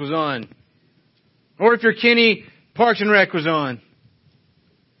Office was on. Or if you're Kenny, Parks and Rec was on.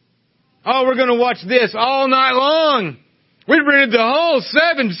 Oh, we're going to watch this all night long. We rented the whole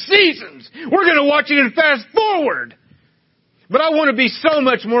 7 seasons. We're going to watch it in fast forward. But I want to be so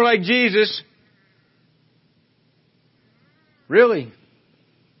much more like Jesus. Really?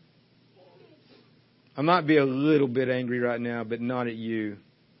 I might be a little bit angry right now, but not at you.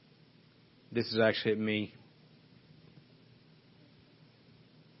 This is actually at me.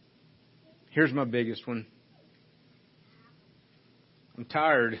 Here's my biggest one. I'm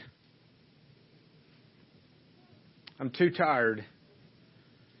tired I'm too tired.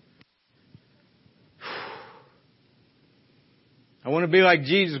 I want to be like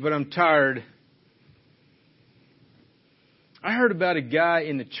Jesus, but I'm tired. I heard about a guy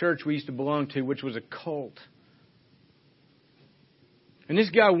in the church we used to belong to, which was a cult. And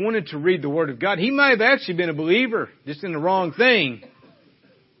this guy wanted to read the Word of God. He might have actually been a believer, just in the wrong thing.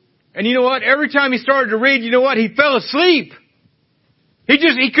 And you know what? Every time he started to read, you know what? He fell asleep.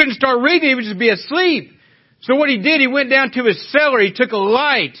 He couldn't start reading. He would just be asleep. So what he did, he went down to his cellar. He took a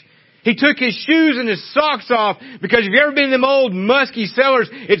light. He took his shoes and his socks off. Because if you've ever been in them old musky cellars,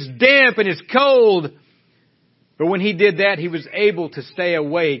 it's damp and it's cold. But when he did that, he was able to stay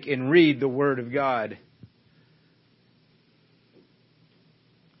awake and read the Word of God.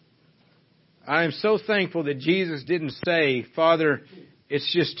 I am so thankful that Jesus didn't say, Father,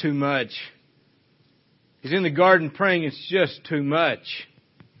 it's just too much. He's in the garden praying, it's just too much.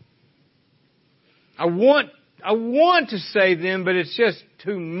 I want to save them, but it's just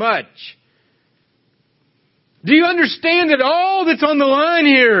too much. Do you understand that all that's on the line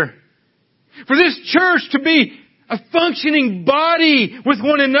here? For this church to be a functioning body with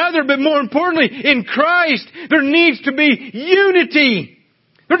one another, but more importantly, in Christ, there needs to be unity.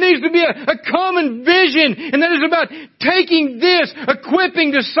 There needs to be a common vision, and that is about taking this,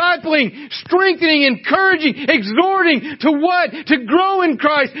 equipping, discipling, strengthening, encouraging, exhorting to what? To grow in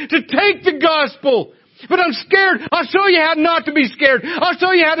Christ, to take the gospel. But I'm scared. I'll show you how not to be scared. I'll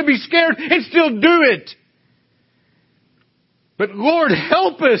show you how to be scared and still do it. But Lord,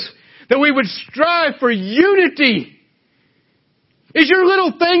 help us that we would strive for unity. Is your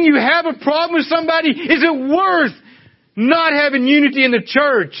little thing you have a problem with somebody, is it worth not having unity in the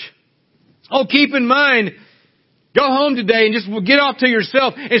church? Oh, keep in mind, go home today and just get off to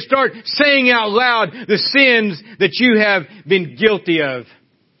yourself and start saying out loud the sins that you have been guilty of.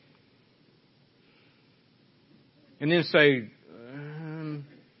 And then say,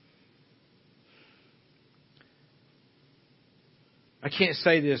 I can't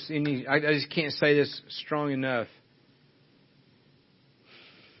say this I just can't say this strong enough.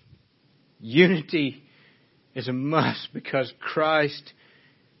 Unity is a must because Christ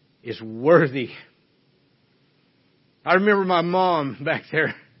is worthy. I remember my mom back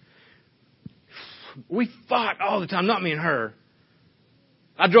there. We fought all the time, not me and her.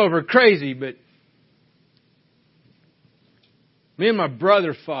 I drove her crazy, but me and my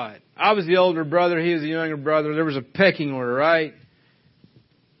brother fought. I was the older brother, he was the younger brother. There was a pecking order, right?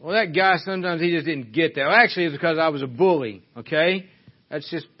 Well, that guy, sometimes he just didn't get that. Well, actually, it's because I was a bully, okay? That's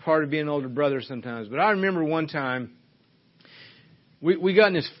just part of being an older brother sometimes. But I remember one time, we got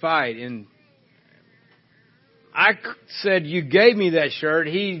in this fight, and I said, you gave me that shirt.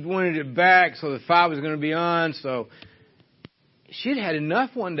 He wanted it back, so the fight was going to be on. So she'd had enough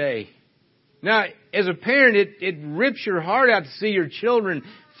one day. Now, as a parent, it rips your heart out to see your children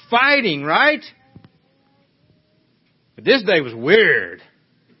fighting, right? But this day was weird.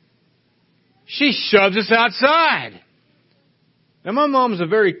 She shoves us outside. Now, my mom's a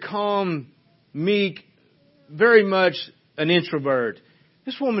very calm, meek, very much an introvert.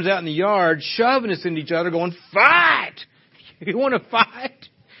 This woman's out in the yard shoving us into each other going, fight! You want to fight?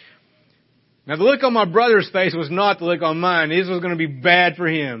 Now, the look on my brother's face was not the look on mine. This was going to be bad for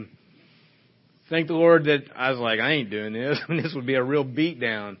him. Thank the Lord that I was like, I ain't doing this. This would be a real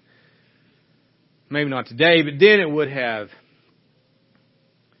beatdown. Maybe not today, but then it would have.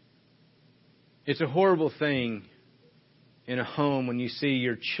 It's a horrible thing in a home when you see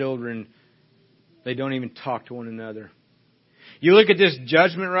your children, they don't even talk to one another. You look at this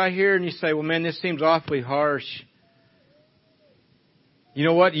judgment right here and you say, well, man, this seems awfully harsh. You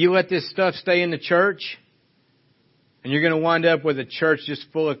know what? You let this stuff stay in the church, and you're going to wind up with a church just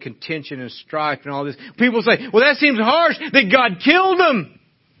full of contention and strife and all this. People say, well, that seems harsh that God killed them.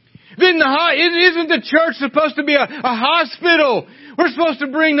 Then isn't the church supposed to be a hospital? We're supposed to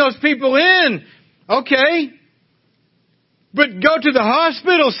bring those people in. Okay. But go to the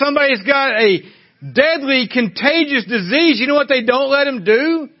hospital. Somebody's got a deadly, contagious disease. You know what they don't let them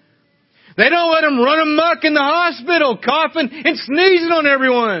do? They don't let them run amok in the hospital, coughing and sneezing on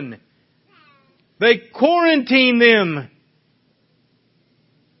everyone. They quarantine them.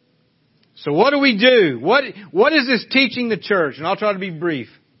 So what do we do? What is this teaching the church? And I'll try to be brief.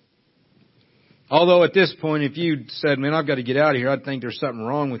 Although at this point, if you said, man, I've got to get out of here, I'd think there's something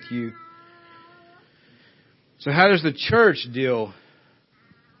wrong with you. So how does the church deal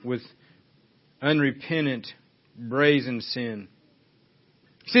with unrepentant, brazen sin?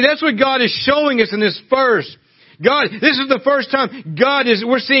 See, that's what God is showing us in this verse. This is the first time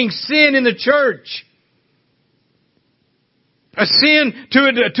we're seeing sin in the church. A sin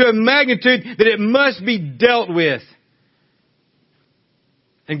to a magnitude that it must be dealt with.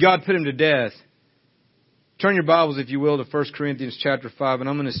 And God put him to death. Turn your Bibles, if you will, to 1 Corinthians chapter 5, and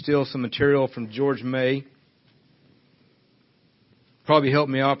I'm going to steal some material from George May. Probably help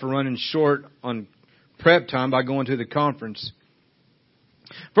me out for running short on prep time by going to the conference.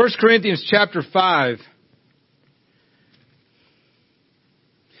 1 Corinthians chapter 5.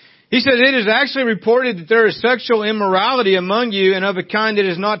 He says, it is actually reported that there is sexual immorality among you, and of a kind that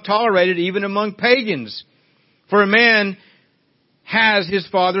is not tolerated even among pagans. For a man has his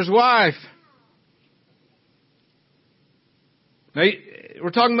father's wife. Now, we're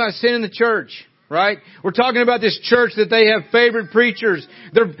talking about sin in the church, right? We're talking about this church that they have favorite preachers.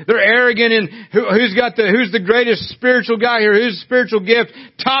 They're arrogant and who's the greatest spiritual guy here? Whose spiritual gift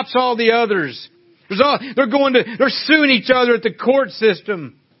tops all the others? They're suing each other at the court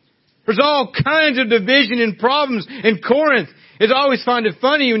system. There's all kinds of division and problems in Corinth. I always find it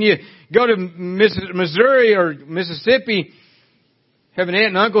funny when you go to Missouri or Mississippi, have an aunt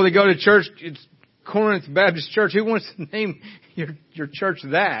and uncle, they go to church, it's Corinth Baptist Church. Who wants to name your church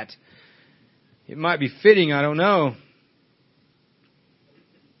that? It might be fitting, I don't know.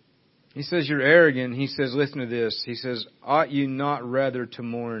 He says you're arrogant. He says, listen to this. He says, ought you not rather to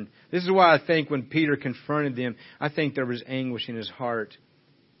mourn? This is why I think when Peter confronted them, I think there was anguish in his heart.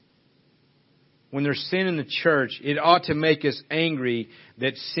 When there's sin in the church, it ought to make us angry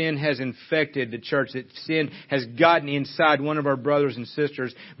that sin has infected the church, that sin has gotten inside one of our brothers and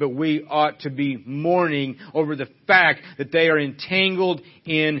sisters, but we ought to be mourning over the fact that they are entangled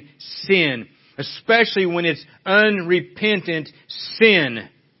in sin, especially when it's unrepentant sin.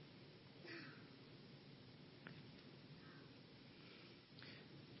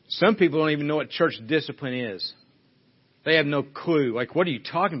 Some people don't even know what church discipline is. They have no clue. Like, what are you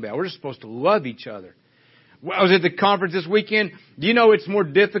talking about? We're just supposed to love each other. I was at the conference this weekend. Do you know it's more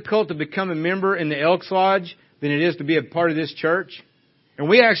difficult to become a member in the Elks Lodge than it is to be a part of this church? And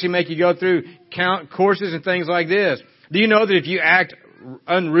we actually make you go through courses and things like this. Do you know that if you act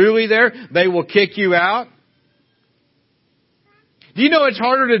unruly there, they will kick you out? Do you know it's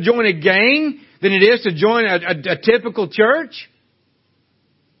harder to join a gang than it is to join a typical church?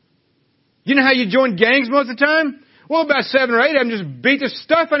 You know how you join gangs most of the time? Well, about 7 or 8 of them just beat the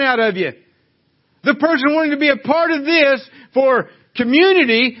stuffing out of you. The person wanting to be a part of this for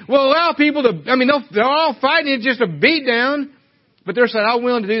community will allow people to, they're all fighting. It's just a beat down. But they're saying, I'm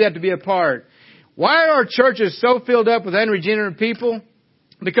willing to do that to be a part. Why are our churches so filled up with unregenerate people?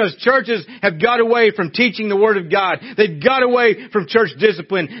 Because churches have got away from teaching the Word of God. They've got away from church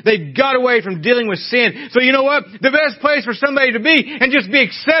discipline. They've got away from dealing with sin. So you know what? The best place for somebody to be and just be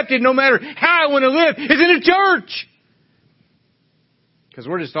accepted no matter how I want to live is in a church. Because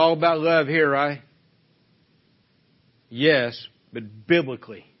we're just all about love here, right? Yes, but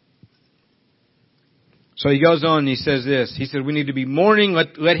biblically. So he goes on and he says this. He said, we need to be mourning.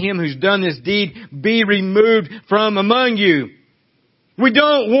 Let him who's done this deed be removed from among you. We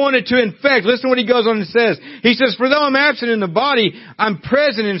don't want it to infect. Listen to what he goes on and says. He says, for though I'm absent in the body, I'm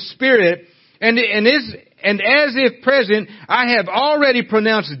present in spirit. And as if present, I have already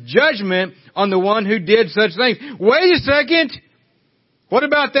pronounced judgment on the one who did such things. Wait a second. What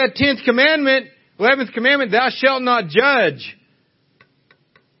about that 10th commandment, 11th commandment, thou shalt not judge?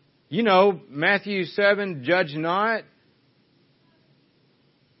 You know, Matthew 7, judge not.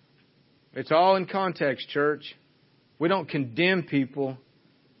 It's all in context, church. We don't condemn people.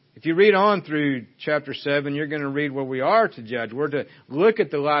 If you read on through chapter 7, you're going to read where we are to judge. We're to look at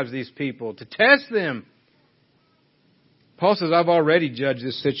the lives of these people, to test them. Paul says, I've already judged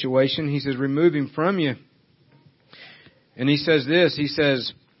this situation. He says, remove him from you. And he says this, he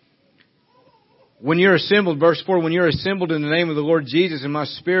says, when you're assembled, verse 4, when you're assembled in the name of the Lord Jesus and my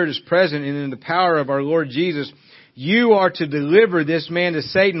Spirit is present and in the power of our Lord Jesus, you are to deliver this man to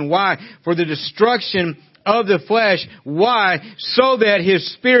Satan. Why? For the destruction of the flesh. Why? So that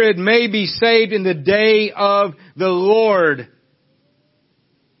his spirit may be saved in the day of the Lord.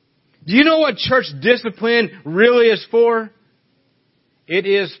 Do you know what church discipline really is for? It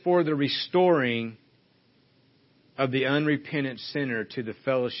is for the restoring of the unrepentant sinner to the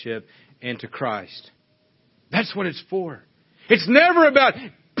fellowship and to Christ. That's what it's for. It's never about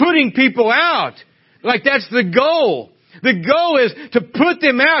putting people out. Like that's the goal. The goal is to put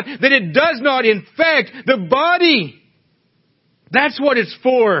them out that it does not infect the body. That's what it's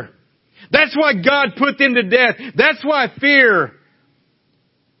for. That's why God put them to death. That's why fear.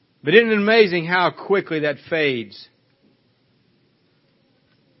 But isn't it amazing how quickly that fades?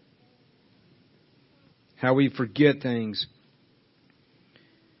 How we forget things.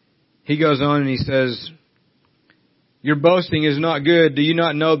 He goes on and he says, your boasting is not good. Do you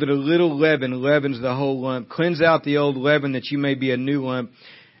not know that a little leaven leavens the whole lump? Cleanse out the old leaven that you may be a new lump,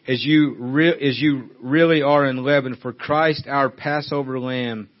 as you really are unleavened, for Christ our Passover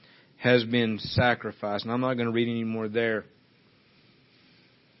lamb has been sacrificed. And I'm not going to read any more there.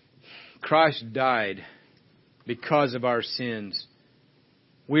 Christ died because of our sins.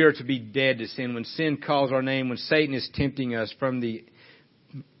 We are to be dead to sin. When sin calls our name, when Satan is tempting us from the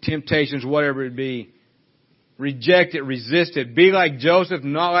temptations, whatever it be, reject it, resist it. Be like Joseph,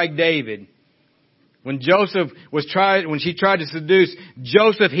 not like David. When she tried to seduce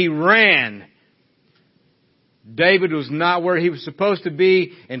Joseph, he ran. David was not where he was supposed to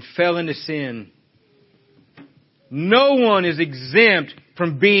be and fell into sin. No one is exempt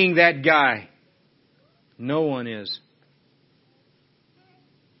from being that guy. No one is.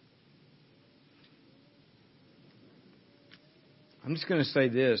 I'm just going to say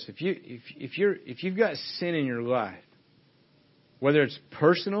this. If you've got sin in your life, whether it's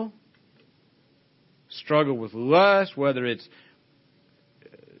personal, struggle with lust, whether it's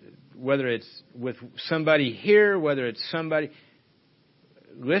with somebody here, whether it's somebody,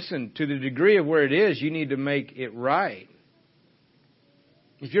 listen, to the degree of where it is, you need to make it right.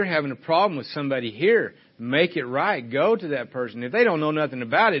 If you're having a problem with somebody here, make it right. Go to that person. If they don't know nothing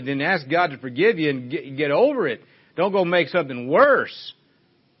about it, then ask God to forgive you and get over it. Don't go make something worse.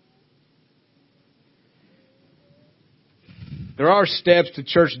 There are steps to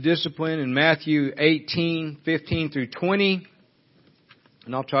church discipline in Matthew 18:15 through 20.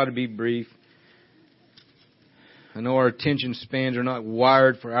 And I'll try to be brief. I know our attention spans are not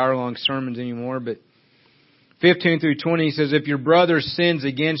wired for hour-long sermons anymore, but 15 through 20 says, if your brother sins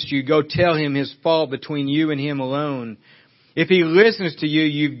against you, go tell him his fault between you and him alone. If he listens to you,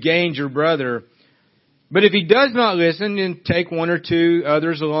 you've gained your brother. But if he does not listen, then take one or two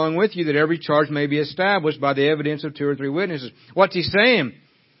others along with you, that every charge may be established by the evidence of two or three witnesses. What's he saying?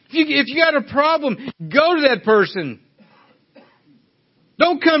 If you got a problem, go to that person.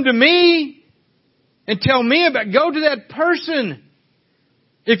 Don't come to me and tell me about it. Go to that person.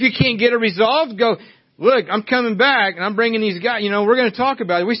 If you can't get it resolved, go, look, I'm coming back and I'm bringing these guys. We're going to talk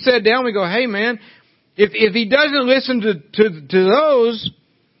about it. We sat down, we go, hey man, if he doesn't listen to those,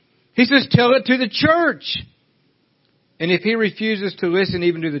 he says, tell it to the church. And if he refuses to listen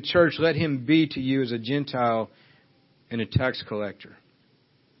even to the church, let him be to you as a Gentile and a tax collector.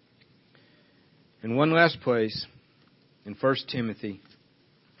 And one last place, in 1 Timothy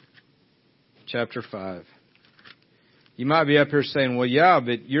chapter 5. You might be up here saying, well, yeah,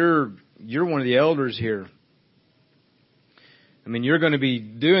 but you're one of the elders here. I mean, you're going to be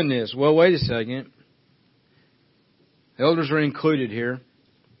doing this. Well, wait a second. Elders are included here.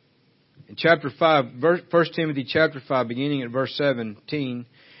 In chapter 5, 1 Timothy chapter 5, beginning at verse 17,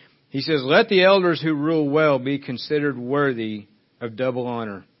 he says, let the elders who rule well be considered worthy of double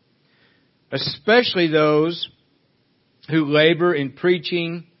honor, especially those who labor in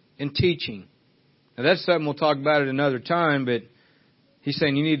preaching and teaching. Now that's something we'll talk about at another time, but he's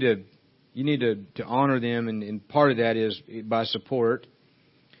saying you need to honor them, and part of that is by support.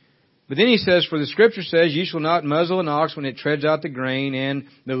 But then he says, for the Scripture says, you shall not muzzle an ox when it treads out the grain, and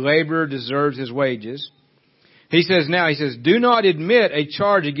the laborer deserves his wages. He says, do not admit a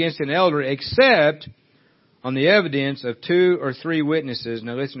charge against an elder except on the evidence of 2 or 3 witnesses.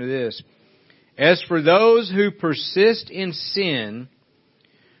 Now listen to this. As for those who persist in sin,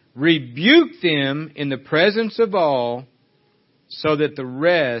 rebuke them in the presence of all, so that the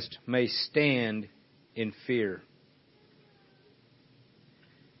rest may stand in fear.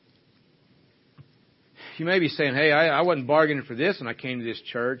 You may be saying, hey, I wasn't bargaining for this when I came to this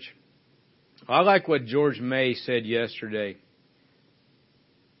church. I like what George May said yesterday.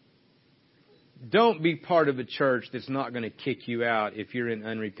 Don't be part of a church that's not going to kick you out if you're in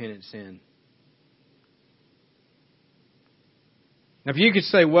unrepentant sin. Now, if you could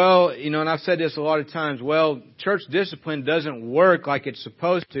say, well, and I've said this a lot of times, well, church discipline doesn't work like it's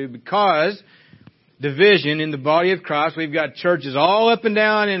supposed to because division in the body of Christ. We've got churches all up and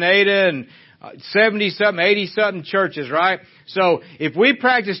down in Ada and 70-something, 80-something churches, right? So if we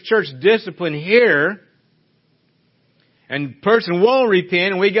practice church discipline here, and the person won't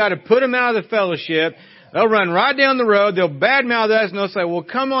repent, and we got to put them out of the fellowship, they'll run right down the road, they'll badmouth us, and they'll say, well,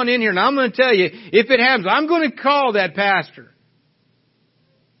 come on in here, and I'm going to tell you, if it happens, I'm going to call that pastor.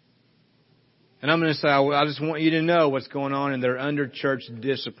 And I'm going to say, I just want you to know what's going on, and they're under church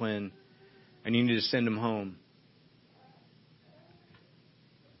discipline, and you need to send them home.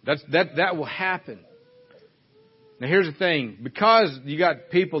 That will happen. Now here's the thing. Because you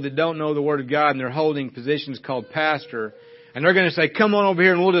got people that don't know the Word of God and they're holding positions called pastor, and they're going to say, come on over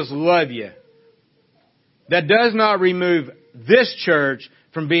here and we'll just love you. That does not remove this church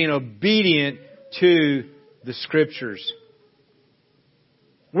from being obedient to the Scriptures.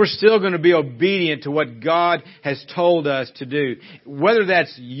 We're still going to be obedient to what God has told us to do. Whether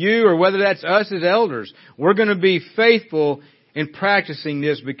that's you or whether that's us as elders, we're going to be faithful in practicing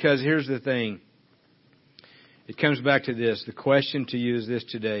this, because here's the thing. It comes back to this. The question to you is this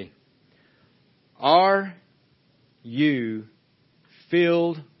today. Are you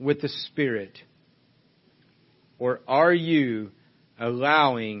filled with the Spirit? Or are you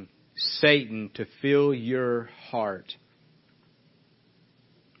allowing Satan to fill your heart?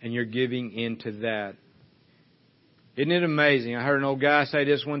 And you're giving into that. Isn't it amazing? I heard an old guy say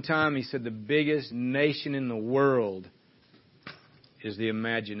this one time. He said the biggest nation in the world is the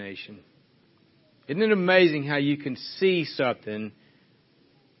imagination. Isn't it amazing how you can see something,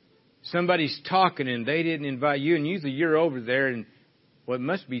 somebody's talking and they didn't invite you, and usually you're over there and well, it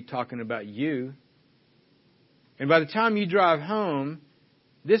must be talking about you. And by the time you drive home,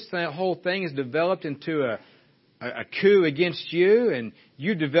 whole thing is developed into a coup against you, and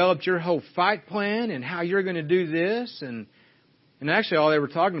you developed your whole fight plan and how you're going to do this, and actually all they were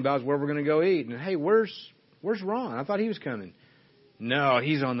talking about is where we're going to go eat. And hey, where's Ron? I thought he was coming. No,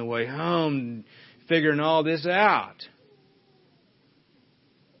 he's on the way home figuring all this out.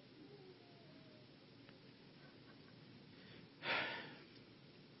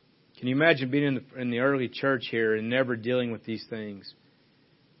 Can you imagine being in the early church here and never dealing with these things?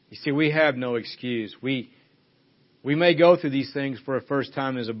 You see, we have no excuse. We may go through these things for a first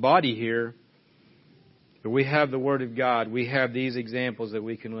time as a body here, but we have the Word of God. We have these examples that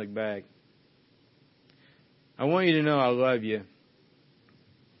we can look back. I want you to know I love you.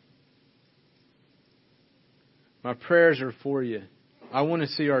 My prayers are for you. I want to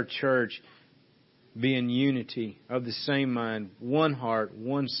see our church be in unity, of the same mind, one heart,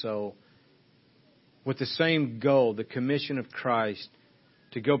 one soul, with the same goal, the commission of Christ,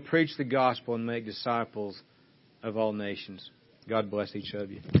 to go preach the gospel and make disciples of all nations. God bless each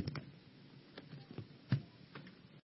of you.